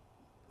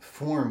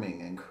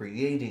forming and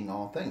creating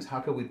all things? How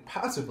could we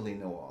possibly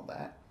know all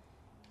that?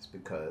 It's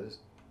because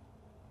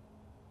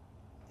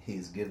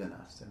He's given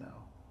us to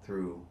know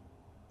through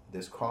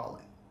this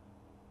calling.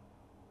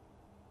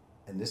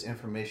 And this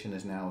information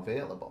is now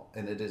available.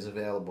 And it is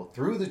available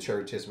through the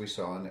church, as we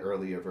saw in the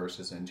earlier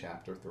verses in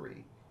chapter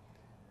 3.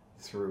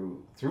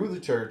 Through the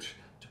church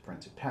to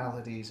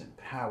principalities and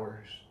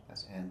powers,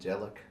 that's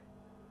angelic,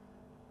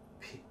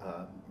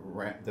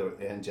 the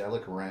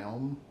angelic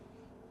realm,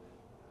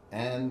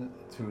 and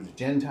to the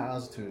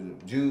Gentiles, to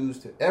the Jews,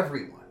 to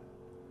everyone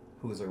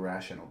who is a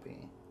rational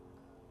being.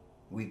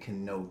 We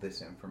can know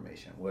this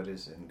information. What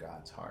is in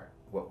God's heart?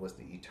 What was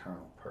the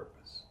eternal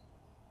purpose?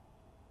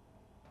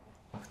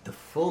 The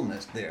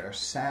fullness there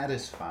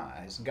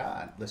satisfies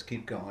God. Let's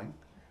keep going.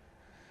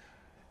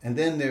 And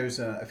then there's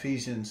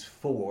Ephesians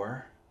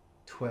 4,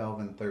 12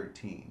 and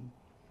 13.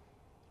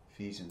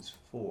 Ephesians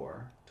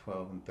 4,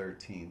 12 and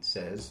 13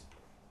 says,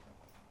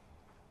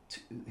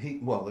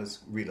 let's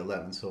read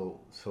 11. So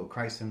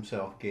Christ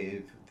himself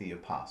gave the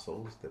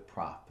apostles, the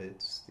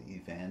prophets, the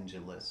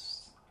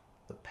evangelists,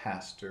 the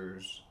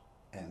pastors,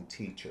 and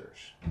teachers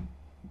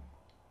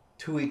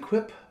to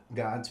equip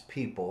God's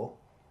people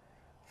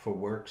for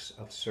works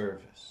of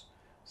service,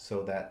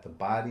 so that the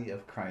body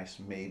of Christ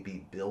may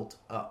be built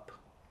up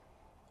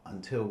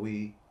until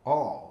we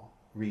all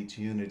reach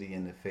unity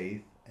in the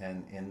faith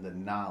and in the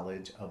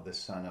knowledge of the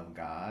Son of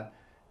God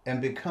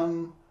and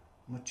become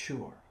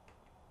mature,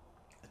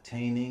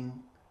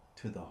 attaining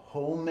to the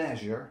whole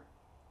measure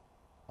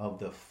of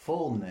the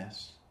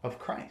fullness of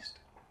Christ.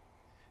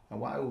 And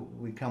why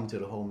would we come to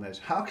the whole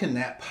measure? How can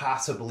that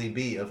possibly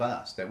be of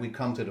us, that we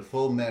come to the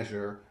full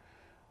measure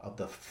of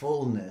the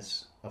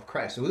fullness of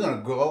Christ? So we're going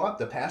to grow up.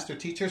 The pastor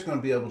teacher is going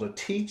to be able to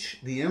teach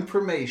the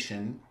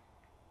information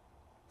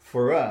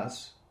for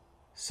us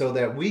so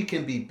that we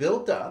can be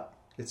built up.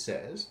 It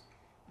says,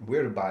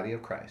 we're the body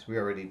of Christ. We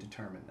already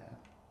determined that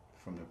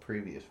from the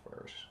previous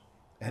verse.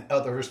 And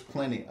others,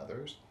 plenty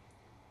others,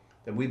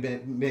 that we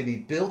may be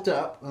built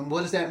up. And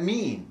what does that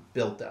mean,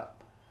 built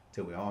up?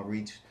 Till we all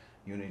reach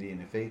unity in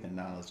the faith and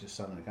knowledge of the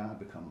Son of God,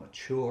 become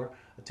mature,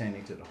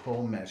 attaining to the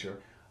whole measure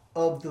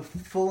of the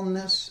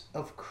fullness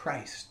of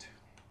Christ.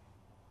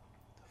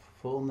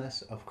 The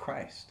fullness of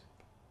Christ.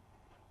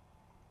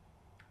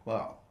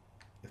 Well,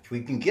 if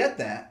we can get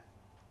that,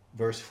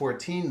 verse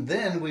 14,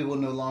 then we will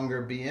no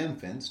longer be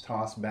infants,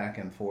 tossed back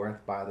and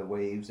forth by the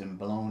waves and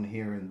blown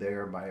here and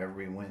there by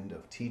every wind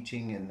of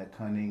teaching in the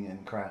cunning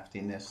and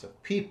craftiness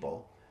of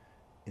people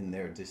in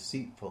their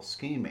deceitful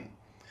scheming.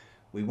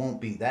 We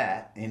won't be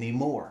that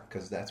anymore,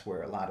 because that's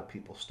where a lot of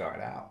people start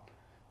out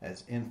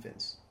as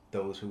infants,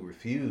 those who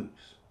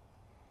refuse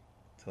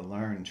to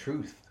learn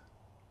truth.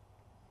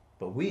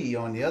 But we,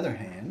 on the other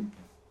hand,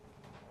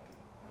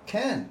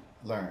 can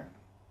learn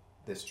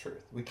this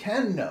truth. We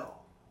can know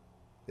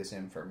this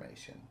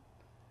information.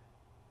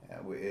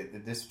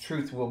 This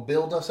truth will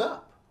build us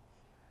up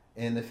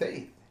in the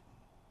faith.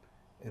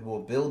 It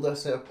will build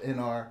us up in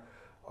our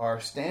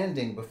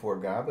standing before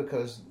God,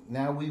 because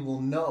now we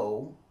will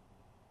know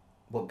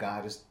what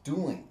God is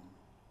doing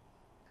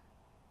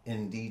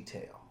in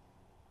detail.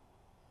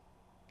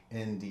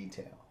 In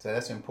detail. So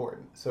that's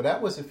important. So that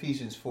was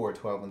Ephesians 4,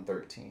 12 and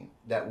 13.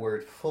 That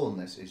word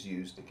fullness is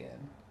used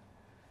again.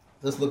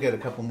 Let's look at a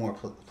couple more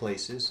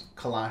places.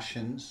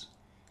 Colossians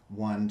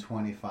 1,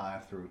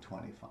 25 through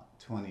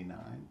 29.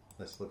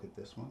 Let's look at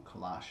this one.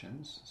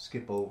 Colossians.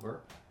 Skip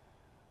over.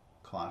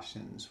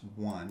 Colossians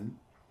 1,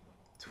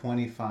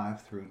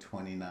 25 through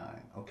 29.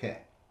 Okay.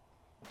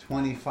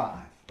 25.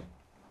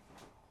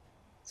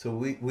 So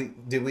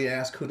we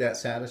ask who that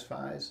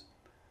satisfies?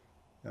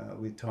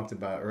 We talked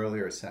about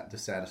earlier the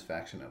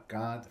satisfaction of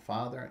God, the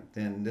Father. And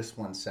then this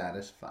one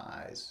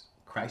satisfies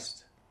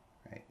Christ,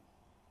 right?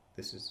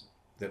 This is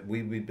that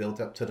we be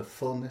built up to the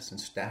fullness and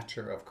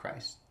stature of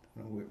Christ.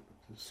 We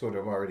sort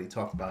of already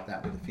talked about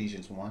that with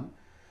Ephesians 1.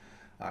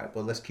 All right,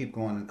 but let's keep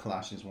going in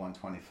Colossians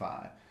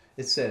 1:25.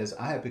 It says,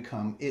 I have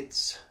become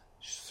its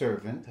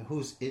servant.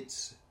 Who's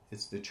its?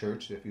 It's the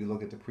church. If you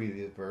look at the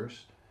previous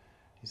verse,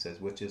 he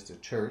says, which is the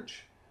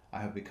church. I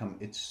have become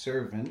its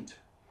servant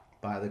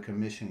by the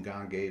commission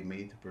God gave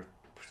me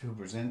to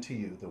present to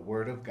you the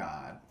Word of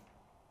God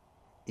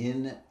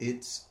in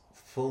its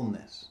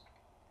fullness.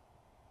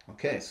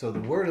 Okay, so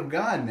the Word of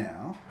God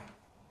now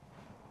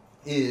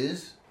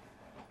is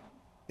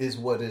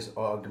what is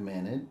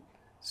augmented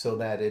so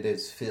that it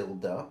is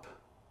filled up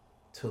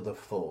to the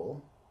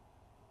full.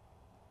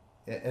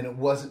 And it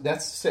wasn't,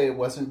 that's to say it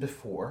wasn't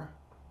before.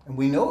 And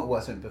we know it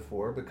wasn't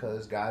before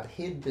because God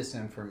hid this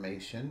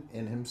information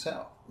in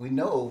himself. We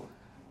know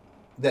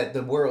that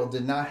the world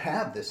did not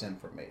have this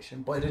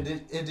information, but it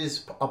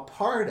is a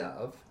part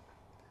of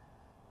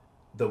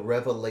the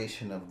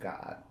revelation of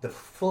God, the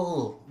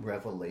full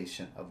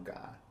revelation of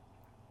God.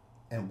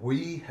 And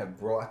we have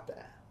brought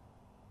that.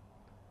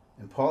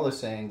 And Paul is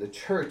saying the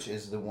church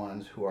is the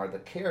ones who are the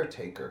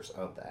caretakers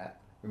of that.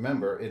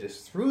 Remember, it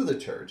is through the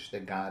church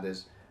that God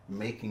is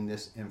making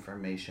this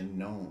information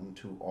known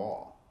to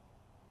all.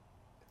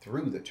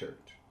 Through the church.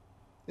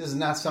 This is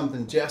not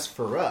something just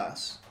for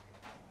us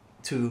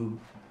to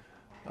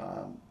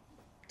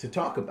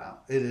talk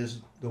about. It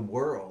is the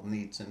world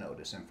needs to know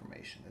this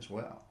information as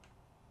well.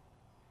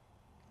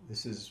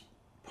 This is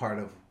part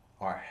of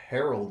our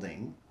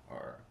heralding,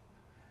 or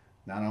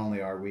not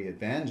only are we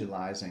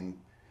evangelizing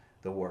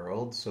the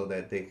world so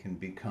that they can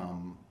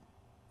become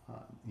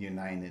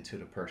united to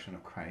the person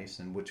of Christ,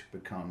 and which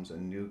becomes a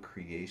new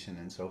creation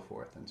and so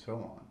forth and so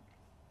on.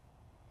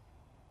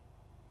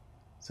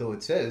 So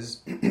it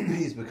says,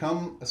 he's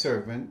become a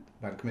servant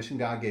by the commission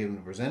God gave him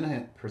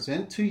to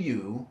present to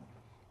you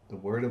the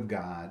Word of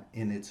God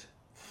in its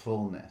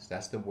fullness.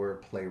 That's the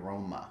word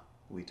pleroma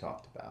we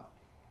talked about.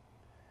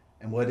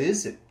 And what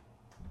is it?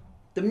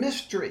 The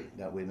mystery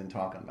that we've been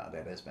talking about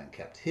that has been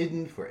kept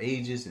hidden for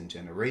ages and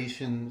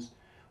generations,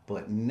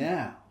 but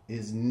now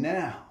is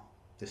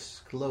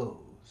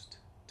disclosed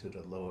to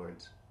the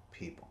Lord's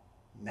people.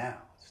 Now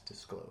it's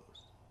disclosed.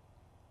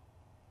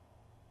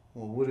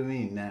 Well, what do you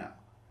mean now?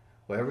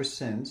 Well, ever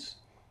since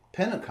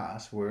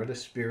Pentecost, where the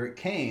Spirit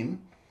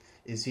came,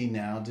 is he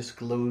now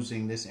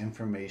disclosing this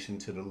information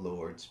to the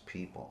Lord's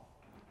people.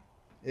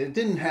 It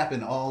didn't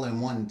happen all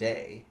in one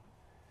day.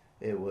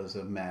 It was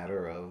a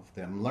matter of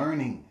them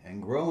learning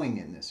and growing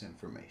in this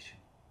information.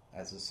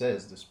 As it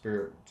says, the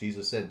Spirit,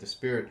 Jesus said, the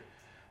Spirit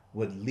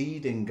would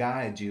lead and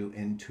guide you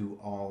into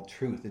all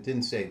truth. It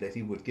didn't say that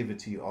he would give it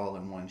to you all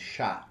in one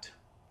shot.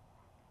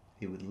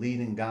 He would lead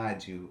and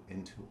guide you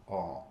into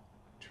all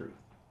truth.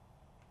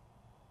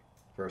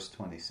 Verse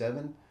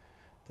 27,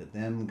 to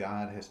them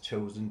God has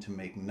chosen to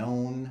make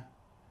known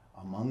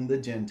among the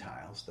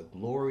Gentiles the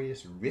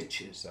glorious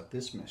riches of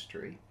this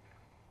mystery,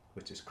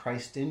 which is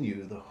Christ in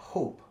you, the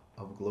hope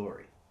of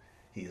glory.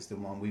 He is the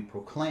one we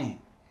proclaim,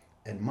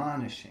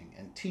 admonishing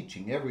and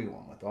teaching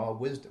everyone with all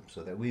wisdom,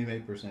 so that we may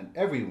present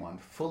everyone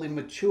fully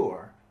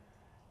mature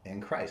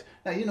in Christ.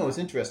 Now, you know, it's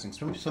interesting.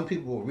 Some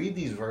people will read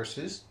these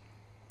verses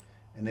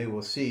and they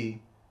will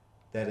see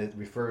that it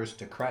refers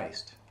to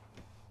Christ.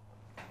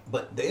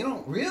 But they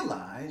don't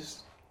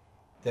realize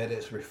that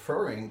it's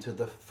referring to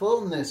the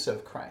fullness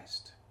of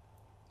Christ.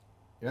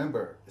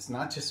 Remember, it's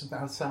not just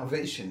about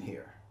salvation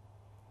here.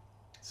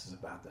 This is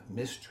about the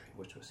mystery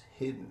which was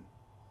hidden.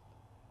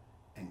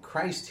 And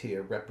Christ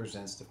here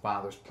represents the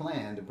Father's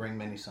plan to bring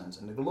many sons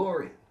into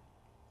glory.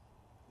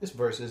 This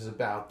verse is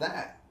about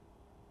that.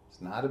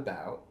 It's not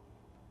about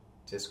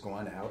just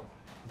going out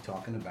and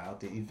talking about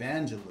the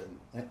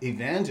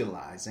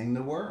evangelizing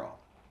the world.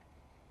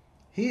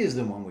 He is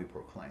the one we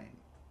proclaim.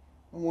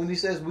 And when he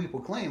says we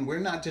proclaim, we're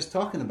not just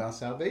talking about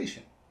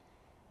salvation.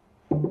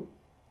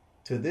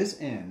 To this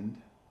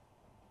end,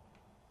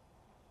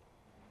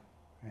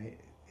 right?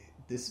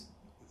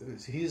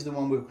 He's the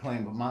one we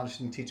proclaim,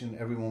 admonishing, teaching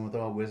everyone with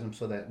all wisdom,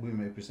 so that we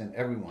may present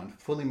everyone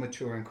fully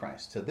mature in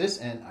Christ. To this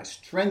end, I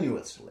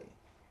strenuously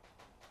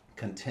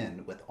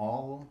contend with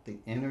all the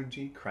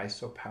energy Christ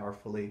so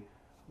powerfully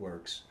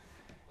works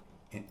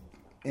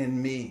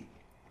in me.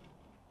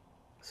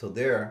 So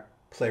there,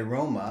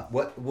 pleroma.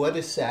 What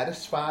is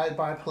satisfied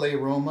by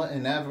pleroma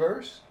in that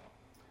verse?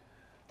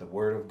 The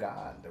Word of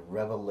God, the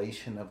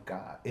revelation of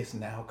God. It's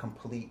now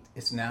complete.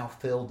 It's now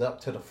filled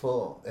up to the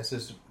full. This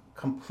is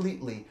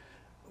completely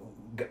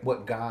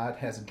what God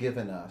has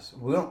given us.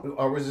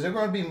 Or is there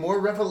going to be more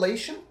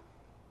revelation?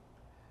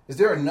 Is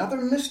there another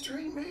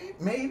mystery,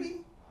 maybe?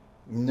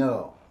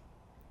 No.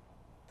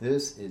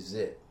 This is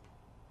it.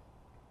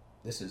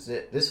 This is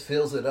it. This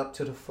fills it up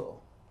to the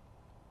full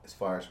as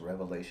far as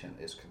revelation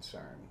is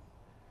concerned.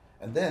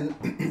 And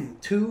then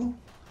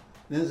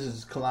this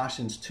is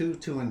Colossians 2,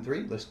 2 and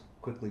 3. Let's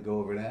quickly go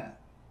over that.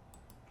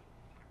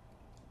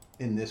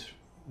 In this,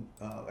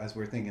 as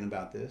we're thinking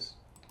about this,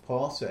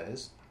 Paul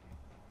says,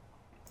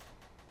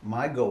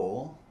 my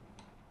goal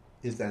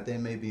is that they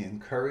may be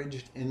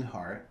encouraged in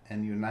heart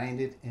and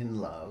united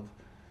in love,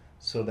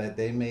 so that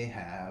they may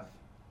have,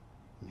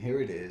 and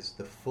here it is,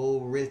 the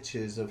full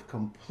riches of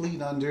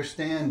complete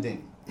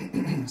understanding.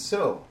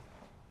 So,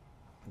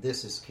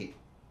 this is key.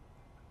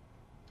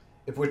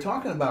 If we're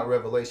talking about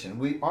revelation,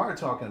 we are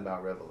talking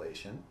about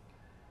revelation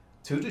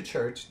to the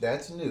church.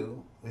 That's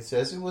new. It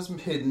says it was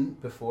hidden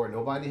before,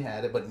 nobody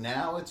had it, but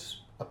now it's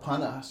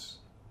upon us,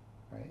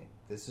 right?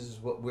 This is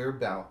what we're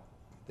about.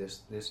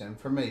 This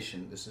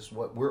information. This is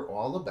what we're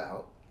all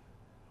about.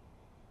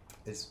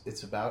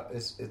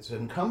 It's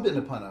incumbent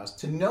upon us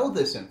to know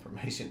this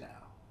information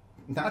now,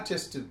 not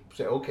just to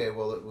say, okay,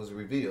 well, it was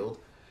revealed,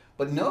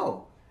 but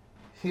no,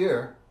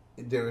 here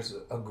there's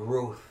a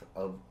growth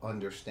of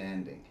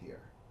understanding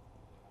here.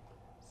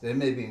 So they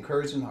may be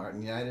encouraged in heart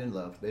and united in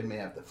love. They may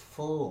have the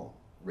full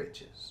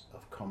riches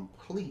of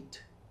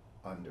complete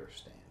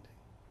understanding,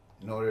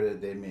 in order that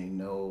they may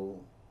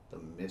know the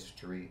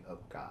mystery of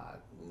God,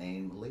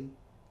 namely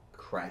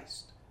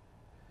Christ,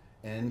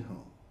 in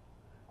whom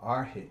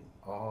are hidden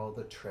all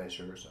the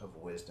treasures of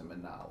wisdom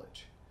and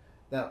knowledge.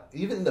 Now,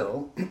 even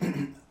though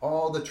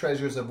all the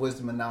treasures of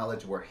wisdom and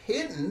knowledge were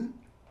hidden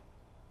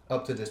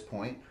up to this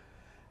point,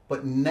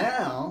 but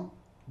now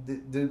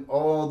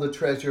all the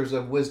treasures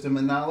of wisdom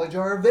and knowledge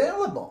are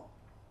available.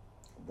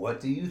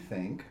 What do you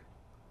think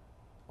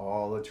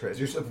all the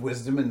treasures of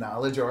wisdom and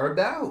knowledge are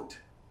about?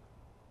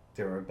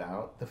 They're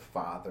about the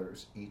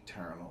Father's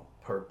eternal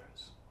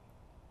purpose.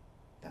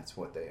 That's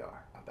what they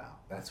are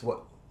about. That's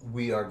what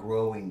we are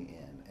growing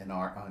in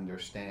our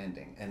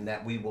understanding, and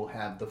that we will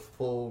have the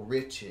full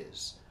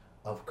riches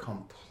of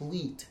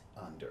complete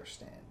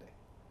understanding.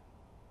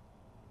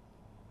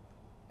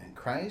 And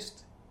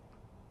Christ,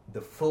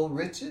 the full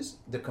riches,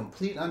 the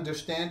complete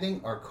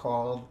understanding are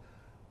called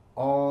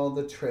all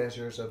the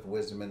treasures of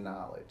wisdom and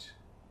knowledge.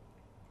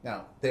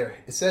 Now, there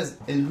it says,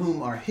 in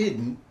whom are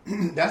hidden.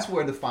 That's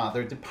where the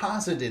Father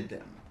deposited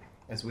them,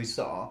 as we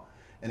saw.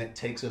 And it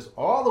takes us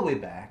all the way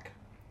back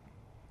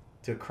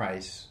to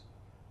Christ's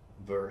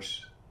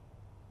verse,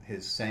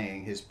 his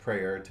saying, his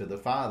prayer to the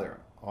Father.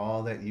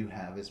 All that you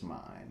have is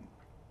mine,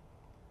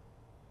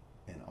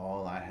 and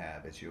all I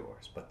have is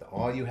yours. But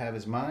all you have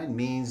is mine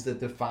means that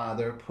the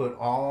Father put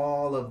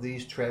all of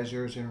these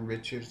treasures and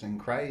riches in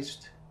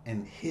Christ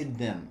and hid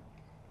them.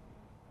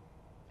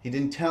 He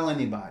didn't tell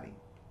anybody.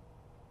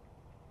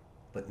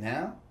 But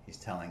now he's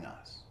telling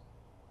us,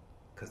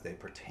 because they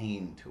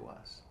pertain to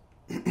us,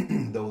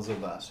 those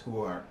of us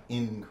who are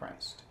in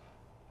Christ.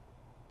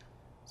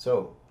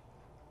 So,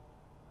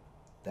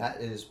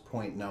 that is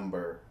point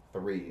number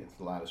 3. It's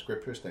a lot of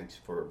scriptures. Thanks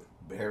for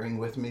bearing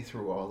with me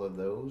through all of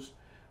those.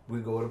 We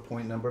go to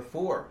point number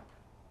 4.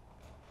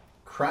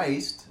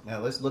 Christ, now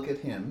let's look at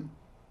him,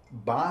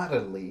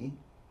 bodily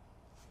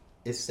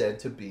is said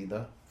to be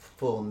the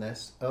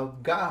fullness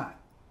of God.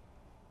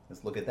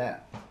 Let's look at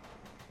that.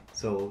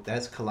 So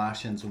that's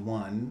Colossians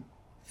 1,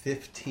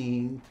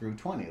 15 through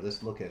 20.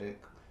 Let's look at it.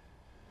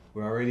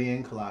 We're already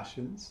in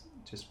Colossians.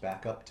 Just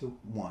back up to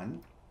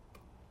 1.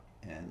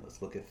 And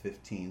let's look at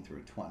 15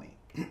 through 20.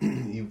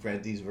 You've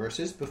read these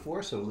verses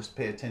before, so let's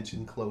pay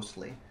attention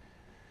closely.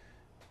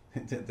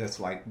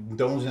 That's like,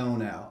 don't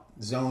zone out,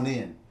 zone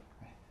in.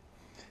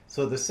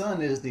 So the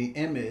Son is the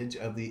image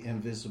of the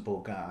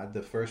invisible God,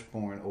 the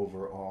firstborn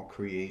over all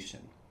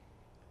creation.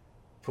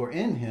 For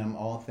in him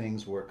all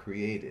things were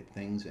created,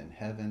 things in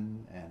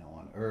heaven and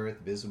on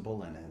earth,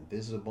 visible and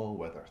invisible,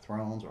 whether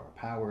thrones or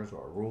powers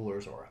or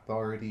rulers or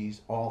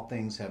authorities. All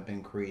things have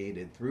been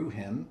created through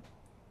him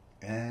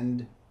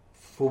and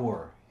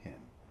for him.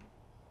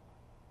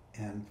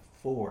 And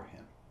for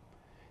him.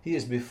 He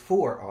is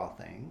before all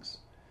things,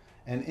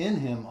 and in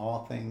him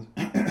all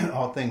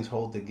things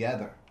hold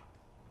together.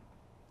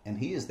 And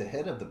he is the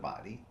head of the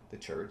body, the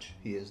church.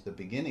 He is the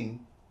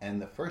beginning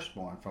and the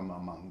firstborn from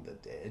among the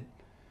dead,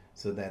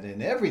 so that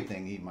in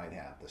everything he might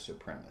have the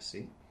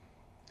supremacy.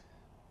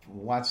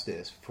 watch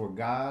this, for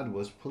God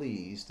was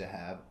pleased to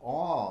have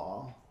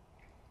all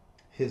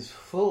his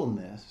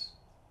fullness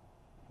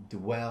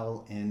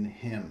dwell in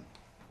him.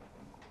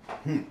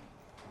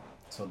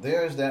 So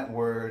there's that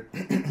word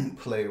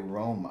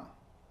pleroma.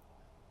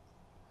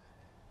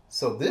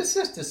 So this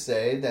is to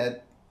say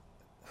that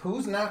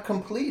who's not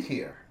complete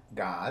here?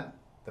 God,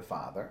 the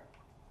Father.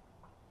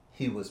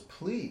 He was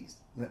pleased.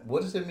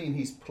 What does it mean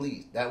he's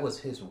pleased? That was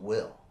his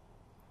will,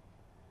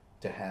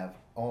 to have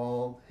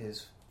all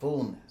his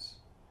fullness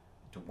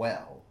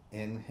dwell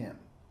in him.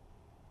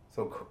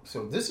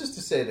 So this is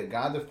to say that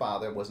God the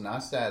Father was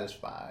not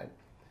satisfied,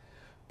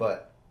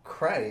 but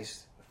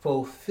Christ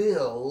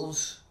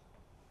fulfills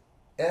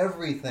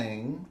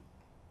everything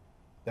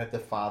that the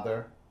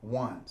Father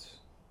wants.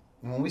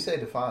 And when we say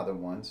the Father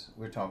wants,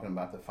 we're talking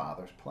about the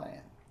Father's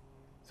plan.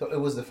 So it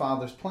was the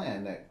Father's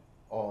plan that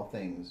all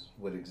things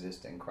would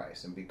exist in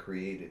Christ and be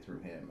created through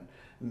him.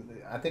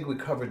 I think we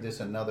covered this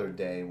another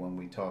day when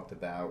we talked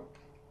about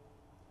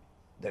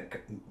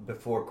that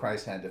before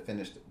Christ had to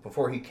finish,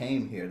 before he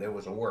came here, there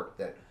was a work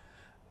that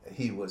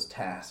he was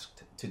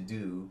tasked to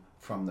do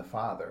from the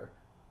Father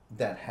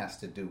that has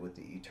to do with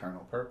the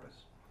eternal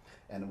purpose.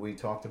 And we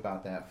talked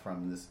about that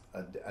from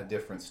a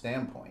different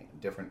standpoint,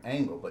 a different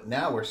angle. But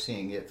now we're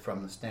seeing it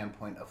from the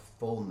standpoint of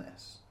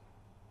fullness.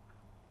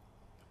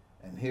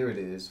 And here it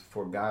is,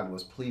 for God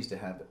was pleased to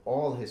have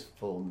all his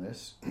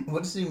fullness.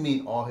 What does he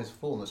mean, all his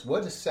fullness?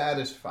 What is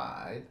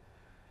satisfied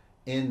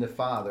in the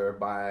Father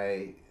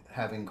by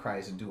having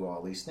Christ do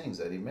all these things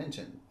that he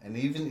mentioned? And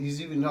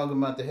he's even talking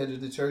about the head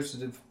of the church,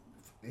 that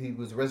he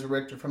was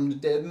resurrected from the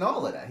dead and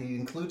all of that. He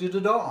included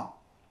it all.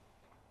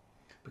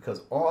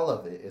 Because all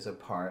of it is a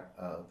part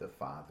of the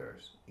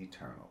Father's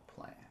eternal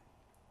plan.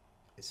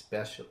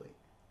 Especially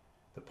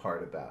the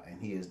part about,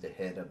 and he is the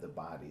head of the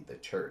body, the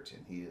church,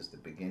 and he is the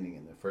beginning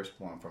and the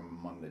firstborn from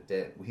among the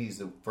dead. He's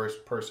the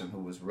first person who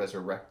was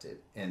resurrected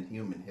in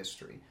human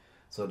history,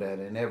 so that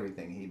in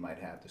everything he might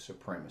have the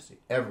supremacy.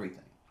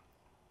 Everything.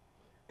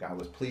 God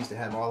was pleased to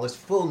have all his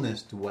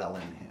fullness dwell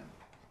in him,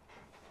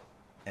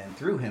 and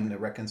through him to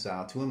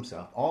reconcile to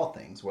himself all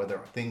things, whether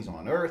things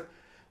on earth,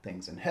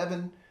 things in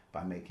heaven,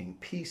 by making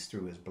peace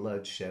through his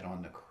blood shed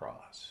on the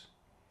cross.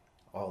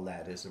 All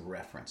that is a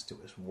reference to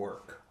his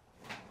work.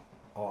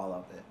 All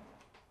of it.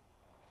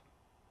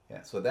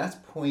 Yeah, so that's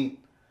point.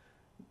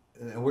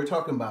 We're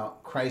talking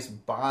about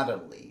Christ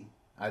bodily.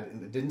 I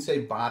didn't say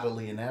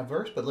bodily in that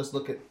verse, but let's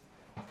look at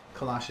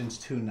Colossians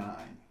 2:9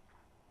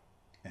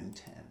 and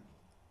 10,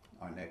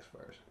 our next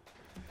verse.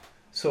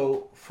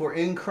 So, for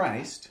in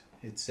Christ,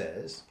 it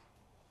says,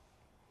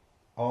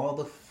 all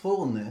the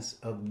fullness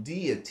of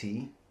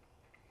deity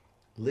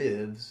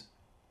lives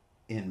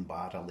in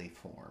bodily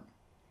form.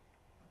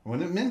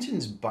 When it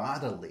mentions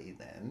bodily,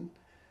 then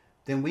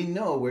we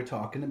know we're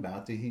talking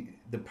about the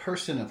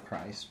person of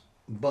Christ,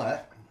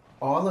 but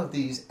all of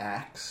these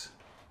acts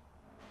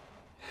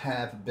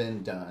have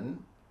been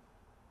done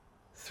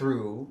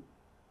through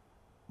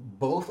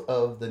both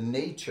of the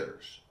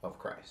natures of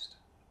Christ.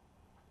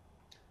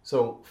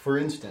 So, for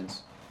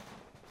instance,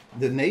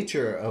 the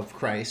nature of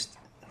Christ,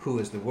 who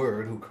is the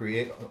Word, who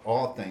created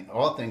all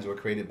things were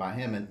created by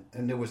him,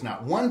 and there was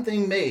not one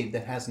thing made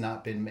that has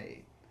not been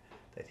made,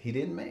 that he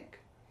didn't make.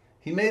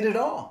 He made it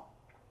all.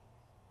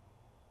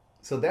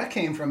 So that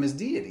came from his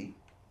deity.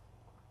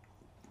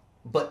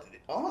 But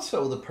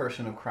also the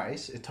person of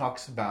Christ, it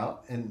talks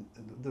about in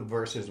the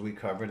verses we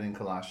covered in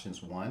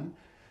Colossians 1,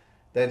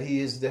 that he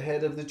is the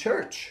head of the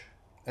church.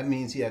 That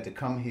means he had to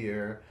come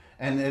here,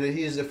 and that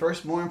he is the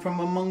firstborn from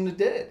among the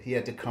dead. He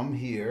had to come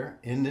here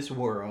in this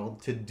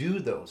world to do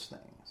those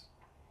things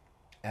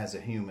as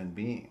a human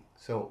being.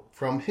 So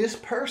from his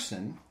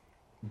person,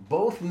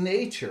 both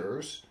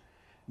natures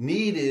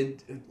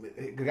needed,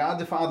 God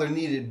the Father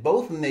needed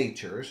both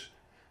natures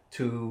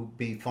to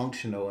be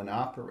functional and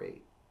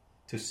operate,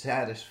 to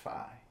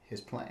satisfy his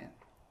plan.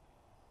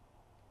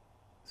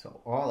 So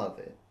all of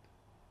it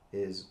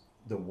is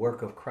the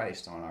work of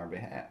Christ on our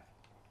behalf.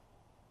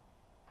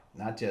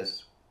 Not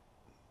just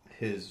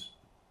his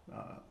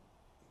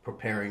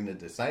preparing the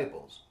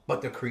disciples,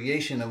 but the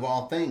creation of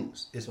all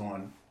things is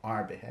on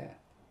our behalf.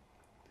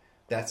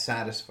 That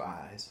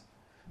satisfies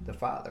the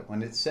Father.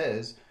 When it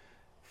says,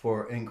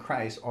 for in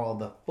Christ all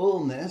the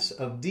fullness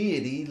of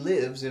deity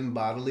lives in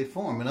bodily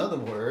form. In other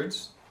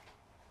words,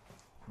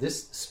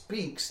 this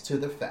speaks to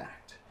the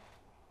fact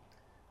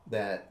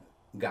that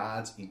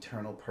God's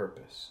eternal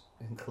purpose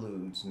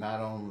includes not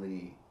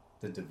only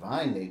the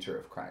divine nature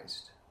of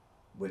Christ,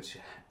 which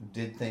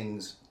did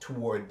things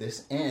toward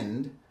this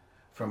end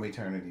from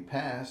eternity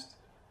past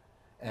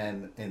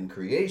and in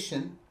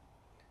creation,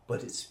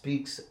 but it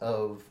speaks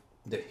of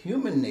the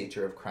human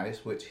nature of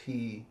Christ, which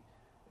he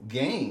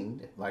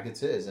gained, like it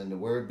says, and the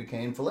Word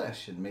became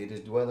flesh and made his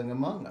dwelling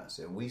among us,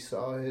 and we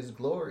saw his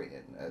glory,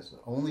 and as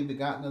only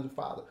begotten of the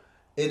Father.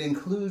 It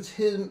includes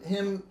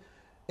him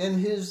in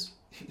his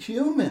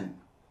human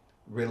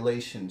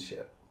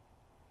relationship,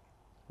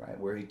 right,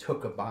 where he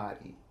took a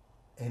body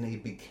and he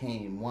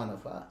became one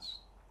of us.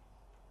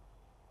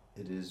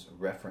 It is a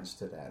reference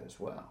to that as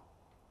well.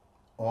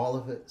 all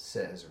of it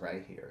says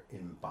right here,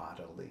 in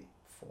bodily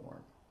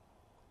form.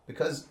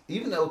 Because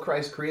even though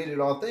Christ created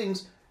all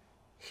things,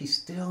 he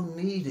still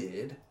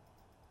needed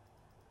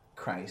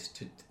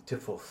Christ to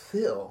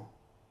fulfill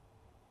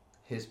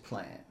his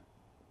plan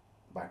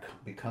by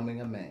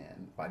becoming a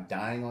man, by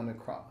dying on the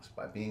cross,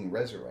 by being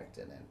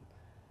resurrected.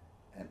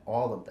 And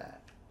all of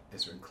that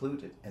is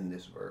included in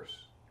this verse.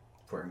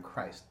 For in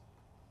Christ,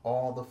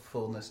 all the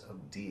fullness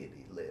of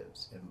deity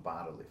lives in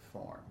bodily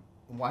form.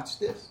 Watch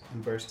this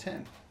in verse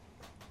 10,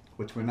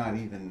 which we're not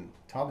even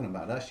talking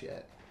about us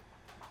yet.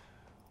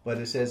 But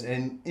it says,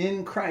 and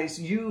in Christ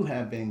you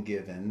have been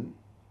given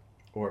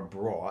or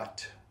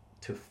brought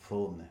to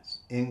fullness.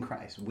 In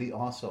Christ we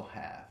also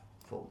have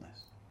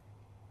fullness.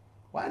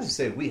 Why does it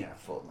say we have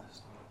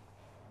fullness?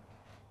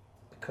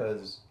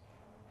 Because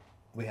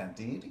we have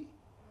deity?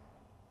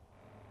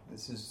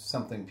 This is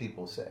something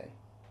people say.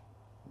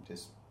 I'm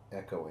just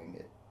echoing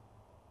it.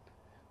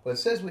 But it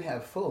says we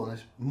have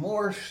fullness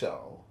more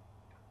so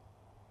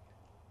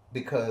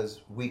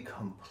because we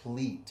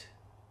complete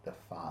the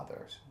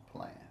Father's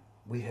plan.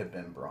 We have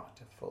been brought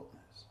to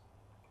fullness.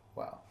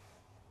 Wow.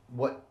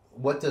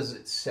 What does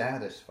it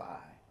satisfy?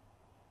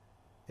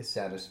 It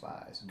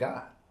satisfies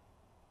God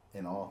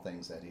in all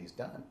things that he's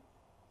done.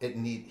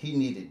 He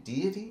needed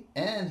deity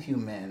and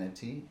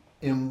humanity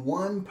in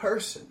one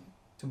person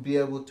to be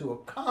able to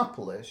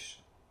accomplish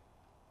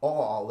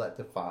all that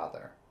the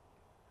Father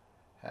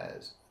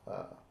has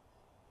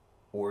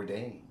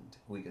ordained,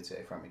 we could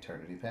say, from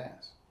eternity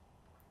past.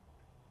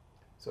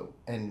 So,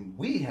 and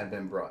we have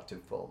been brought to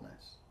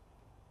fullness.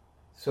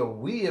 So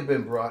we have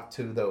been brought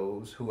to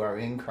those who are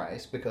in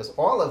Christ, because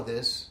all of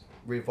this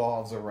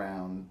revolves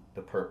around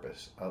the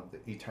purpose of the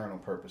eternal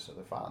purpose of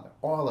the Father.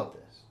 All of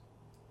this.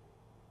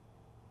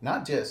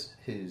 Not just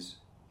his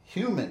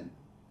human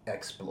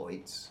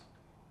exploits,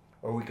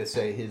 or we could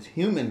say his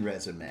human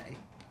resume,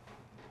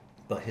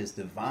 but his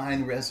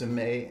divine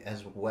resume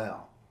as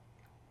well.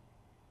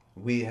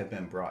 We have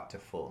been brought to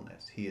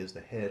fullness. He is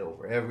the head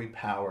over every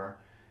power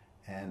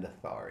and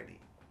authority.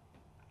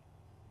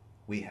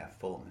 We have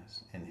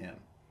fullness in him.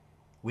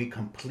 We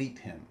complete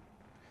him.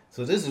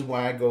 So this is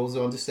why it goes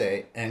on to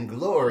say, and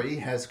glory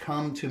has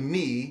come to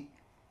me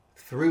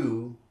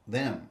through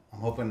them. I'm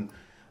hoping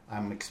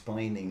I'm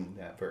explaining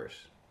that verse.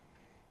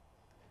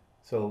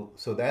 So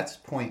that's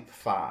point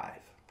 5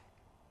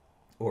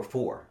 or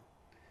 4.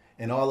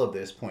 In all of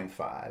this, point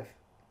 5,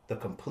 the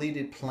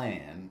completed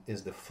plan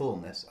is the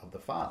fullness of the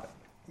Father.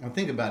 Now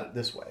think about it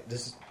this way.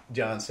 This is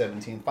John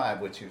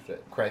 17:5, which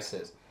Christ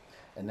says,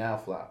 and now,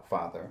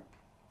 Father,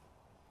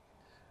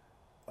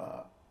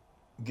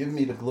 give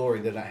me the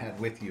glory that I had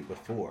with you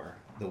before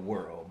the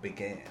world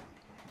began.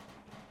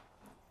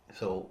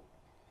 So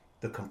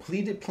the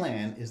completed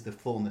plan is the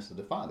fullness of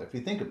the Father. If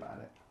you think about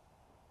it,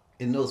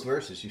 in those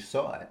verses you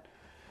saw it.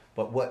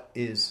 But what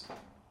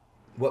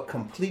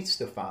completes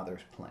the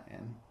Father's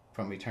plan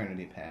from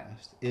eternity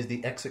past is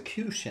the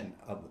execution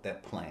of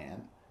that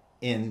plan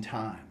in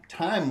time.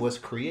 Time was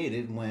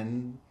created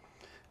when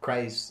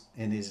Christ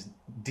in his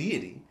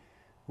deity,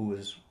 who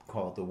is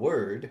called the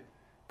Word,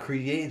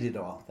 created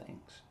all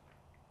things.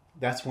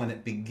 That's when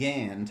it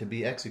began to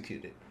be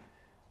executed.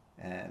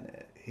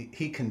 And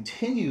he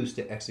continues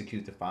to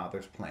execute the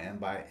Father's plan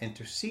by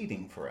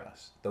interceding for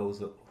us,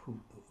 those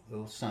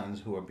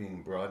sons who are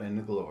being brought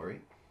into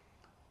glory,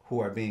 who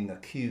are being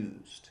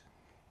accused.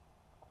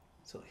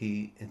 So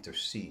he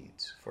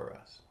intercedes for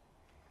us.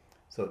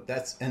 So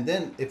and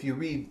then if you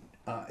read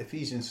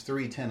Ephesians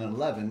 3:10 and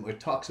 11, where it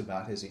talks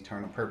about his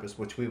eternal purpose,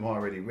 which we've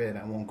already read,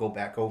 I won't go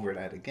back over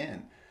that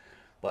again,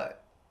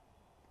 but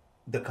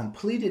the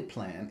completed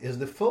plan is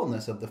the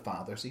fullness of the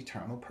Father's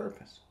eternal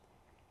purpose.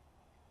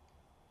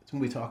 So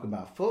when we talk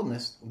about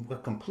fullness,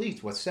 what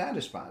completes, what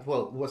satisfies?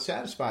 Well, what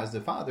satisfies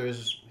the Father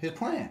is his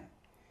plan.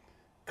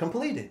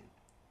 Completed.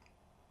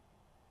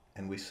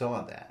 And we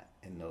saw that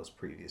in those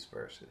previous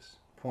verses.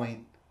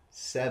 Point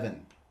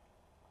 7,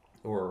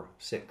 or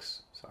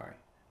 6, sorry.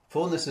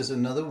 Fullness is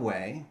another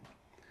way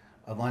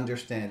of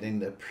understanding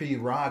the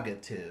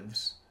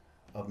prerogatives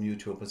of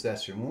mutual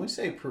possession. When we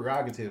say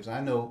prerogatives,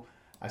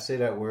 I say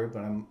that word,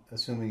 but I'm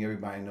assuming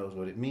everybody knows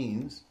what it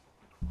means.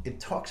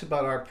 It talks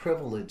about our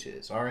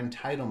privileges, our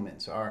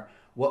entitlements,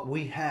 what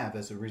we have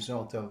as a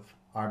result of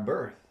our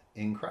birth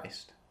in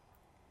Christ.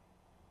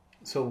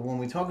 So when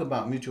we talk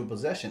about mutual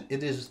possession,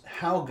 it is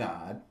how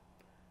God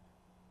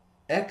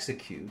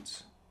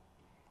executes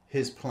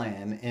his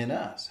plan in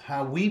us,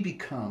 how we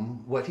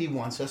become what he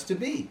wants us to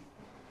be.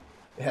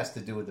 It has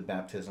to do with the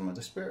baptism of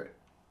the Spirit.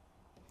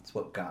 It's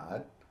what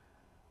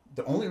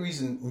the only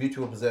reason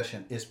mutual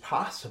possession is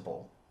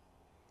possible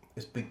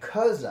is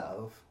because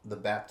of the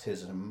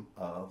baptism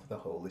of the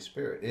Holy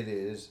Spirit. It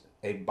is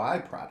a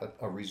byproduct,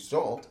 a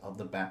result of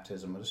the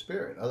baptism of the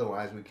Spirit.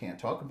 Otherwise, we can't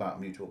talk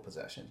about mutual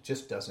possession. It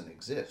just doesn't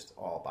exist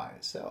all by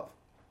itself.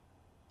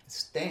 It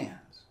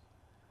stands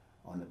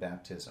on the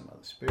baptism of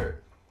the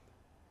Spirit.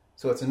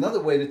 So it's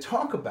another way to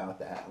talk about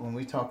that when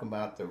we talk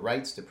about the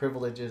rights, the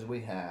privileges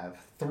we have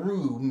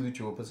through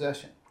mutual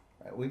possession.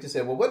 Right? We can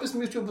say, well, what does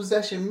mutual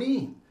possession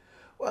mean?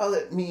 Well,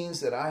 it means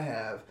that I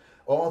have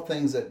all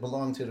things that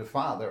belong to the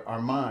Father are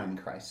mine,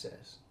 Christ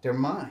says. They're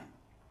mine.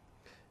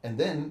 And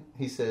then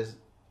he says,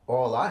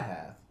 all I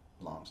have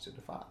belongs to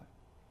the Father.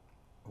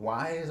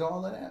 Why is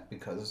all of that?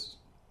 Because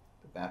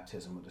the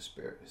baptism of the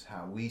Spirit is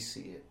how we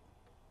see it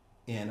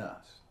in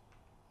us.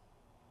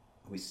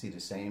 We see the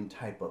same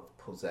type of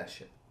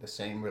possession, the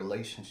same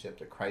relationship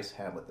that Christ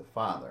had with the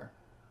Father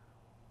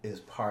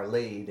is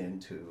parlayed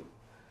into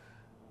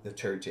the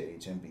church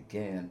age and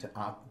began to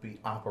be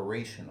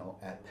operational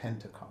at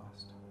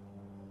Pentecost.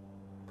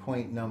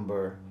 Point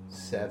number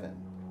 7.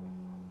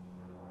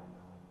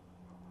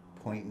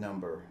 Point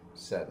number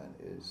 7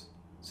 is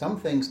some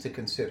things to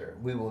consider.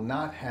 We will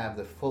not have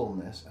the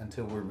fullness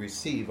until we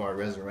receive our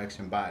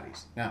resurrection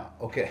bodies. Now,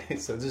 okay,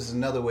 so this is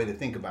another way to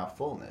think about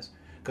fullness,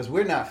 because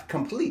we're not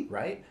complete,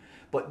 right?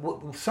 But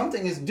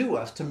something is due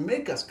us to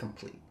make us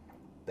complete.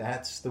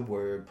 That's the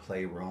word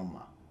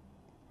pleroma,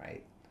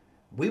 right?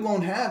 We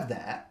won't have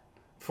that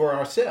for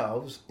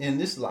ourselves in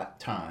this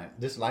lifetime,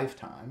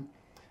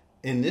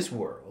 in this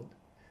world,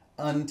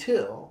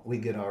 until we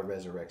get our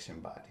resurrection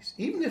bodies.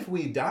 Even if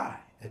we die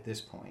at this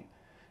point,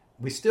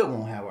 we still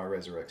won't have our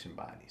resurrection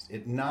bodies.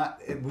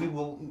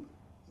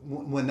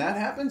 When that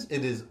happens,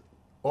 it is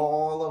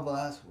all of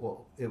us.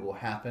 It will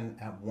happen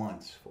at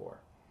once for.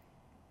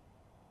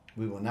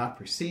 We will not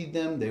precede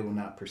them. They will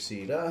not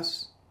precede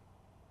us.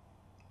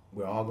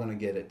 We're all going to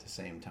get it at the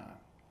same time.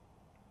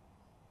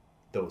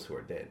 Those who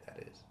are dead, that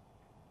is.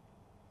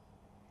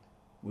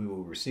 We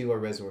will receive our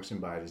resurrection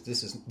bodies.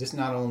 This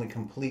not only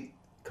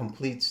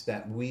completes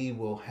that we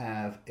will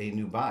have a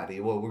new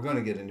body. Well, we're going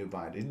to get a new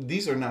body.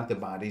 These are not the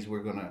bodies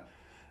we're going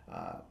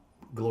to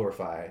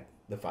glorify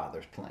the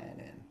Father's plan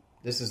in.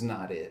 This is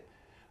not it.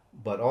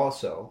 But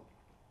also,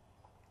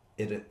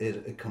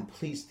 it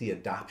completes the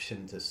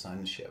adoption to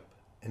sonship.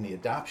 And the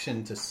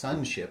adoption to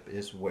sonship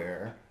is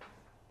where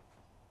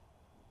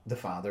the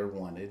Father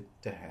wanted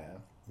to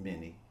have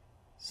many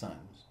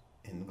sons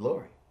in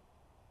glory.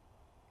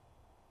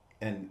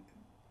 And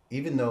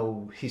even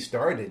though he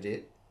started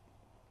it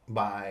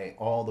by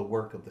all the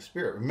work of the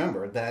Spirit,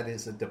 remember, that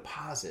is a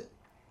deposit.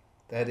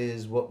 That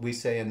is what we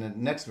say in the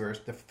next verse,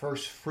 the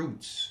first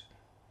fruits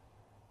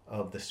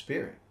of the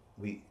Spirit.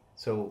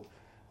 So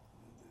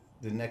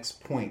the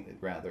next point,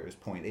 rather, is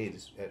point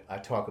 8. I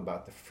talk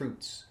about the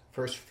fruits,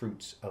 first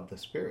fruits of the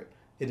Spirit.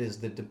 It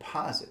is the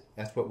deposit.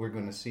 That's what we're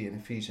going to see in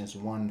Ephesians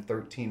 1,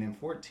 13 and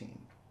 14.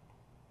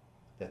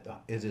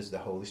 That it is the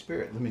Holy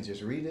Spirit. Let me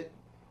just read it.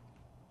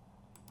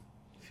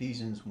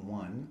 Ephesians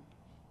 1,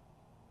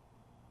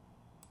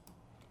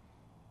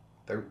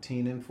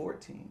 13 and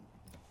 14.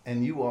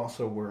 And you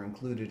also were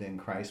included in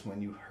Christ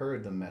when you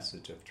heard the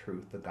message of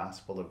truth, the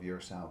gospel of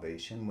your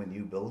salvation. When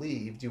you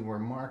believed, you were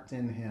marked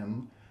in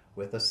him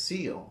with a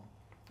seal.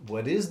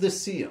 What is the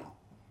seal?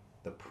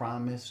 The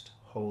promised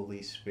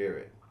Holy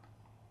Spirit.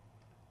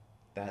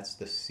 That's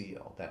the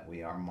seal that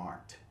we are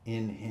marked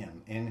in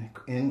him,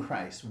 in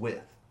Christ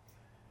with.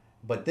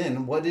 But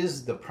then, what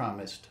is the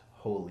promised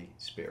Holy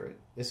Spirit?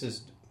 This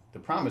is the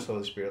promised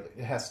Holy Spirit.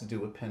 It has to do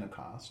with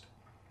Pentecost.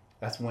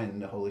 That's when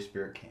the Holy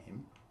Spirit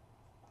came.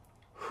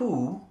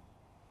 Who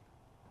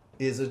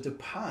is a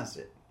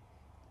deposit,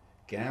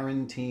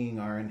 guaranteeing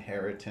our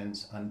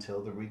inheritance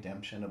until the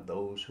redemption of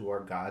those who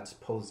are God's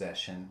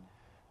possession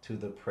to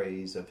the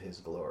praise of his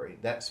glory.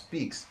 That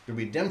speaks the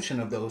redemption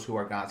of those who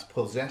are God's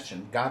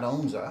possession. God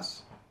owns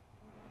us.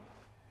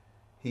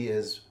 He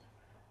has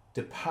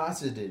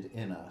deposited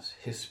in us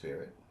his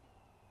Spirit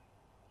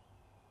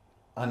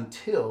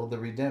until the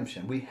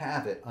redemption. We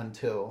have it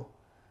until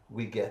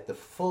we get the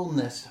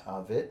fullness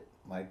of it,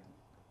 like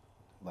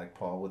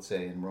Paul would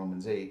say in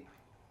Romans 8,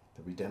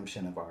 the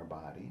redemption of our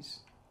bodies,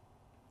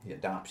 the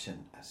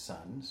adoption as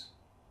sons,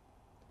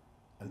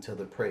 until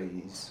the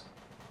praise,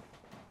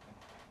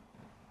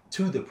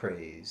 to the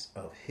praise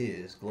of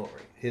his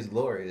glory. His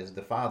glory is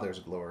the Father's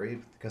glory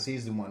because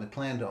he's the one that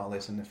planned all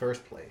this in the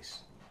first place.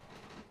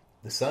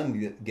 The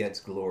Son gets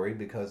glory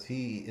because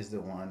he is the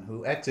one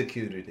who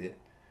executed it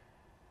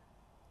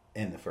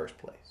in the first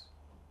place.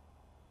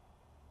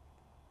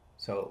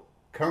 So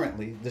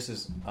currently, this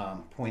is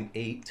point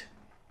 8.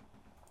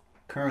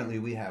 Currently,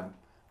 we have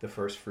the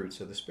first fruits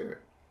of the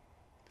Spirit.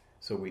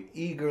 So we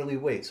eagerly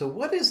wait. So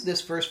what is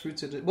this first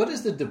fruits of what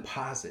is the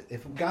deposit?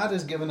 If God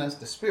has given us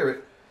the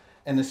Spirit,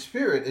 and the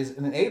Spirit is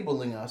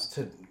enabling us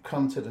to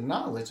come to the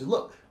knowledge,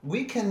 look,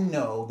 we can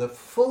know the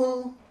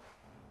full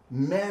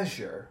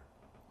measure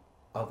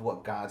of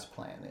what God's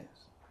plan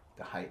is.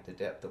 The height, the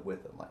depth, the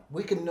width, the length.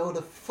 We can know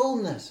the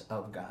fullness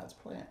of God's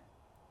plan.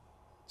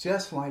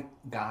 Just like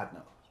God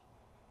knows.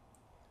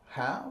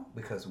 How?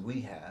 Because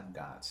we have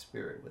God's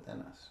Spirit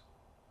within us.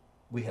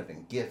 We have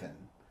been given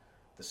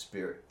the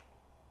Spirit.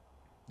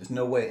 There's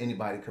no way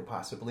anybody could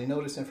possibly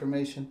know this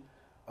information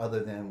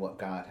other than what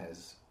God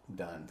has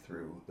done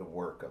through the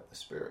work of the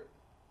Spirit,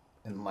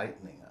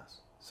 enlightening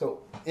us.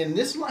 So in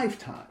this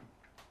lifetime,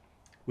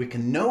 we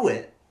can know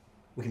it.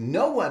 We can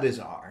know what is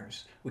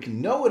ours. We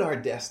can know what our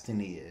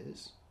destiny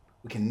is.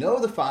 We can know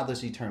the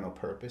Father's eternal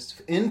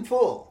purpose in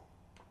full.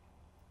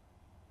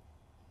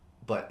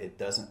 But it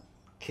doesn't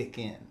kick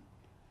in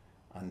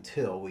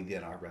until we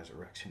get our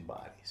resurrection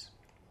bodies.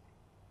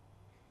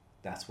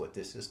 That's what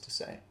this is to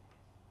say.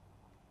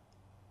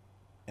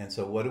 And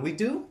so what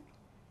do?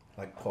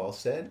 Like Paul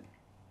said,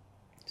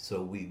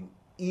 so we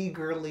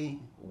eagerly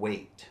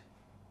wait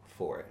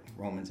for it.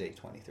 Romans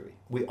 8:23.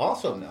 We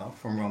also know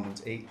from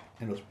Romans 8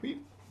 and those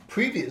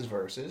previous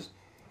verses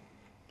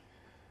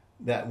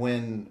that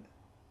when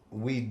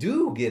we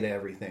do get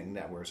everything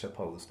that we're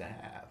supposed to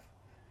have,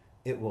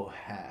 it will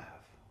have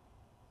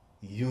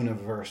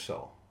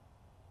universal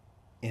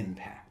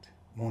impact.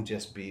 It won't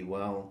just be,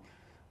 well,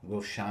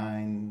 we'll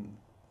shine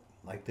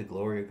like the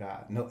glory of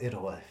God. No,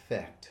 it'll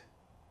affect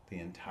the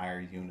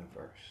entire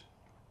universe.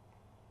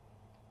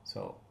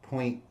 So,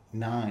 point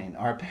 9,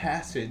 our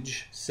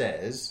passage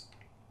says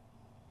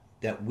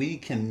that we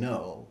can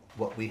know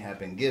what we have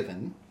been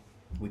given.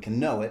 We can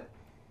know it,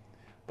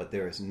 but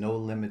there is no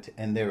limit,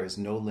 and there is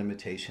no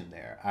limitation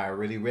there. I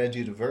already read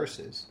you the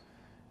verses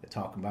that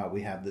talk about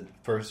we have the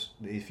first,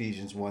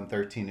 Ephesians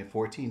 1:13 and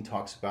 14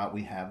 talks about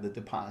we have the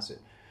deposit.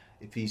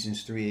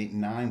 Ephesians 3:8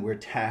 and 9, we're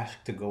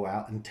tasked to go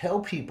out and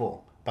tell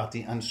people about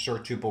the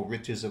unsearchable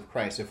riches of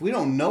Christ. If we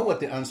don't know what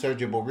the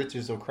unsearchable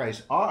riches of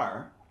Christ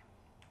are,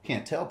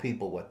 can't tell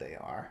people what they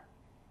are.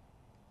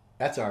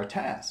 That's our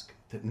task.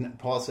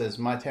 Paul says,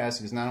 my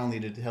task is not only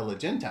to tell the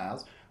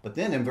Gentiles, but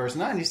then in verse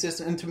 9 he says,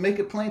 and to make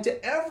it plain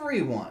to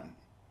everyone,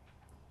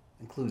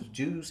 includes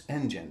Jews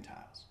and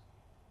Gentiles,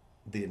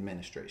 the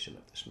administration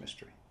of this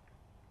mystery.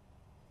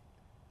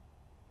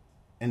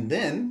 And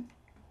then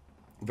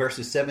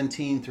verses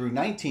 17 through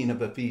 19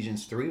 of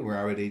Ephesians 3, we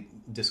already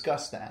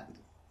discussed that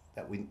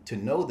we to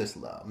know this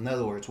love. In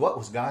other words, what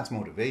was God's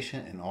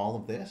motivation in all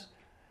of this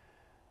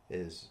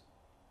is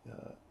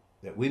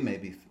that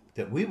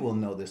we will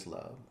know this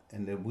love,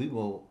 and that we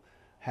will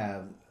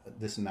have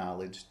this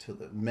knowledge to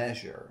the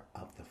measure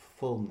of the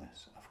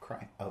fullness of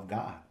Christ, of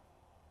God.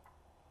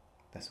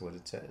 That's what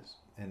it says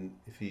in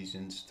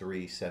Ephesians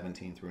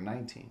 3:17 through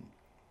 19.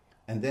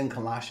 And then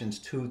Colossians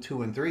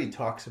 2:2 and 3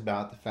 talks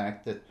about the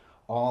fact that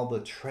all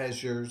the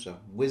treasures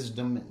of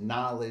wisdom and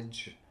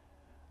knowledge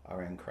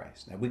are in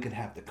Christ. Now we can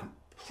have the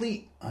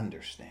complete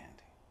understanding.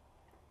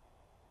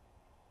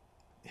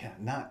 Yeah,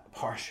 not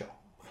partial,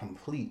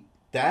 complete.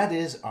 That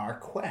is our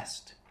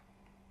quest.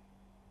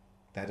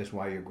 That is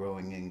why you're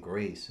growing in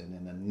grace and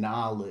in the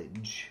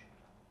knowledge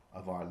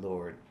of our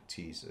Lord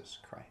Jesus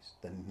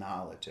Christ. The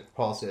knowledge of,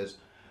 Paul says,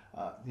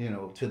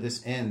 to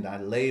this end I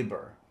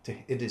labor.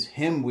 It is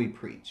him we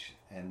preach,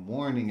 and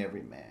warning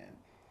every man,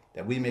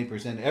 that we may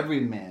present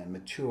every man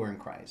mature in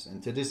Christ.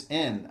 And to this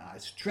end I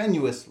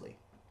strenuously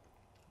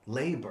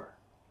labor,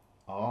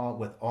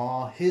 with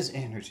all his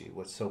energy,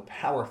 which so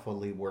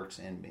powerfully works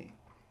in me.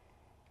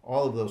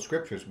 All of those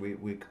scriptures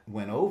we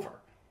went over.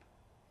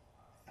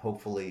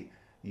 Hopefully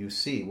you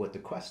see what the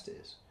quest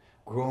is.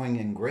 Growing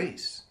in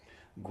grace,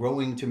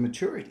 growing to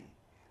maturity,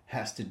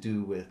 has to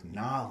do with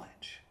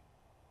knowledge,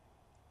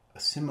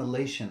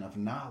 assimilation of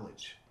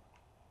knowledge,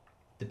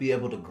 to be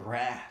able to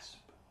grasp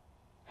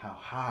how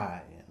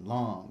high and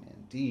long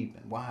and deep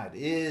and wide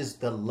is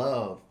the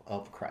love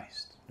of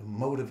Christ, the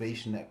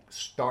motivation that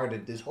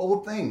started this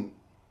whole thing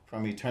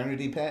from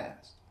eternity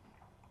past.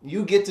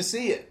 You get to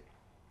see it.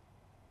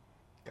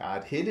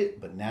 God hid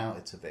it, but now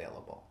it's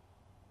available.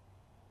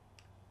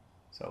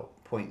 So,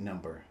 point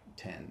number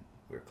 10,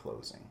 we're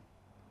closing.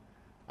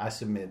 I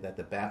submit that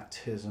the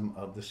baptism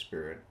of the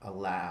Spirit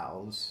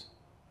allows,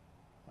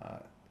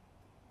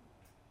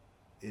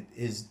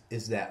 is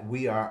that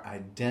we are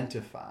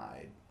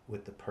identified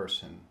with the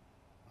person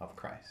of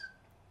Christ.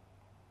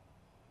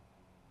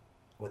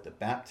 What the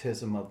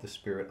baptism of the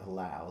Spirit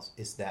allows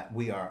is that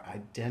we are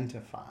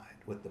identified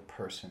with the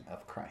person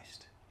of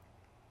Christ.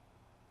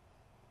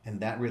 In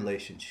that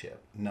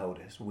relationship,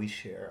 notice, we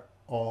share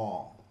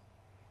all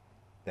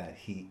that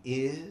he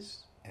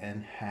is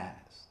and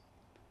has.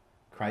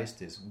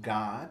 Christ is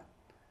God,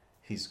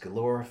 he's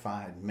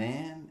glorified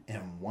man,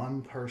 and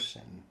one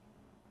person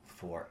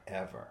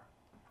forever.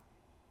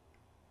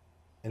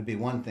 It'd be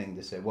one thing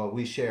to say, well,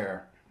 we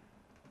share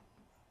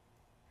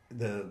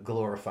the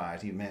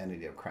glorified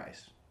humanity of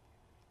Christ.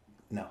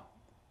 No,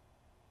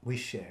 we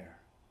share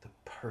the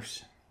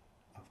person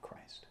of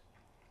Christ.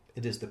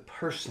 It is the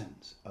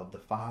persons of the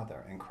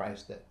Father and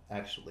Christ that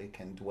actually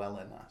can dwell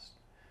in us,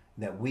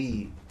 that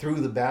we,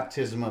 through the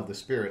baptism of the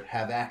Spirit,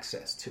 have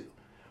access to.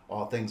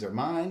 All things are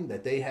mine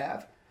that they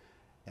have,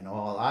 and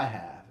all I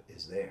have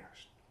is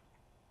theirs.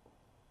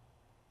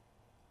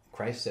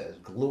 Christ says,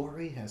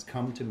 glory has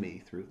come to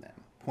me through them.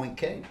 Point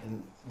K,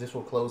 and this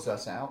will close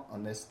us out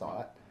on this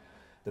thought.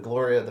 The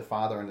glory of the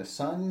Father and the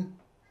Son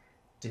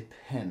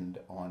depend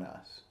on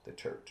us, the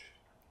church.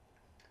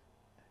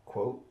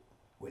 Quote,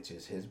 which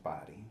is his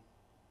body,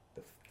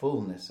 the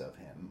fullness of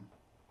him,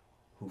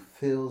 who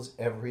fills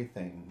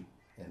everything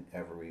in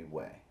every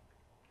way.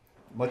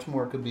 Much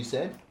more could be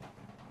said.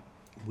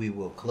 We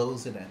will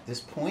close it at this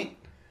point,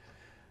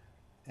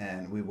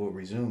 and we will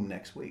resume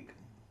next week.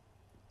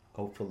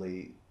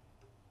 Hopefully,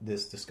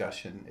 this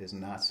discussion is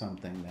not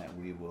something that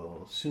we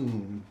will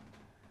soon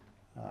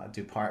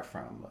depart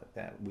from, but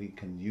that we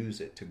can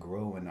use it to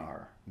grow in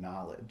our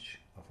knowledge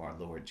of our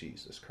Lord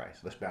Jesus Christ.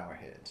 Let's bow our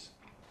heads.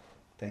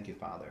 Thank you,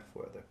 Father,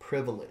 for the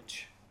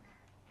privilege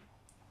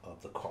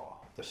of the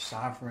call, the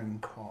sovereign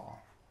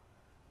call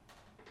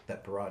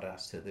that brought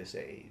us to this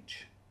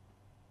age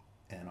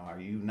and are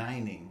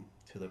uniting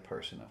to the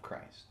person of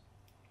Christ.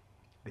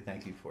 We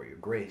thank you for your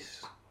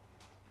grace,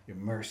 your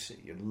mercy,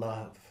 your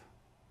love,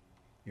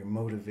 your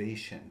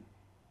motivation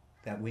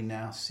that we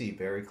now see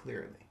very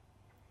clearly.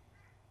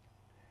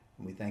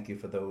 And we thank you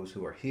for those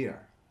who are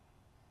here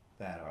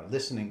that are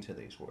listening to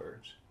these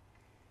words.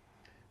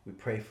 We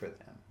pray for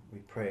them. We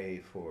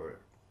pray for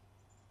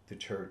the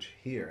church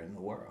here in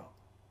the world,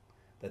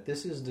 that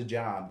this is the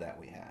job that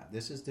we have.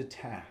 This is the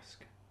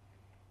task,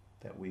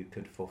 that we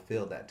could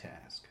fulfill that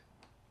task.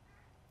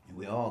 And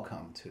we all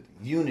come to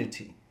the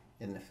unity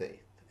in the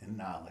faith and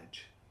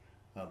knowledge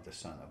of the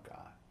Son of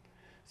God.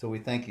 So we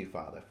thank you,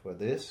 Father, for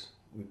this.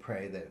 We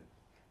pray that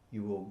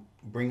you will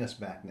bring us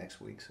back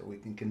next week so we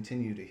can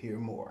continue to hear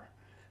more.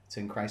 It's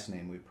in Christ's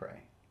name we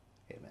pray.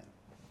 Amen.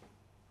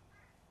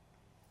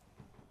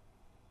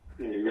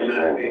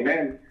 Amen.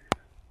 Amen.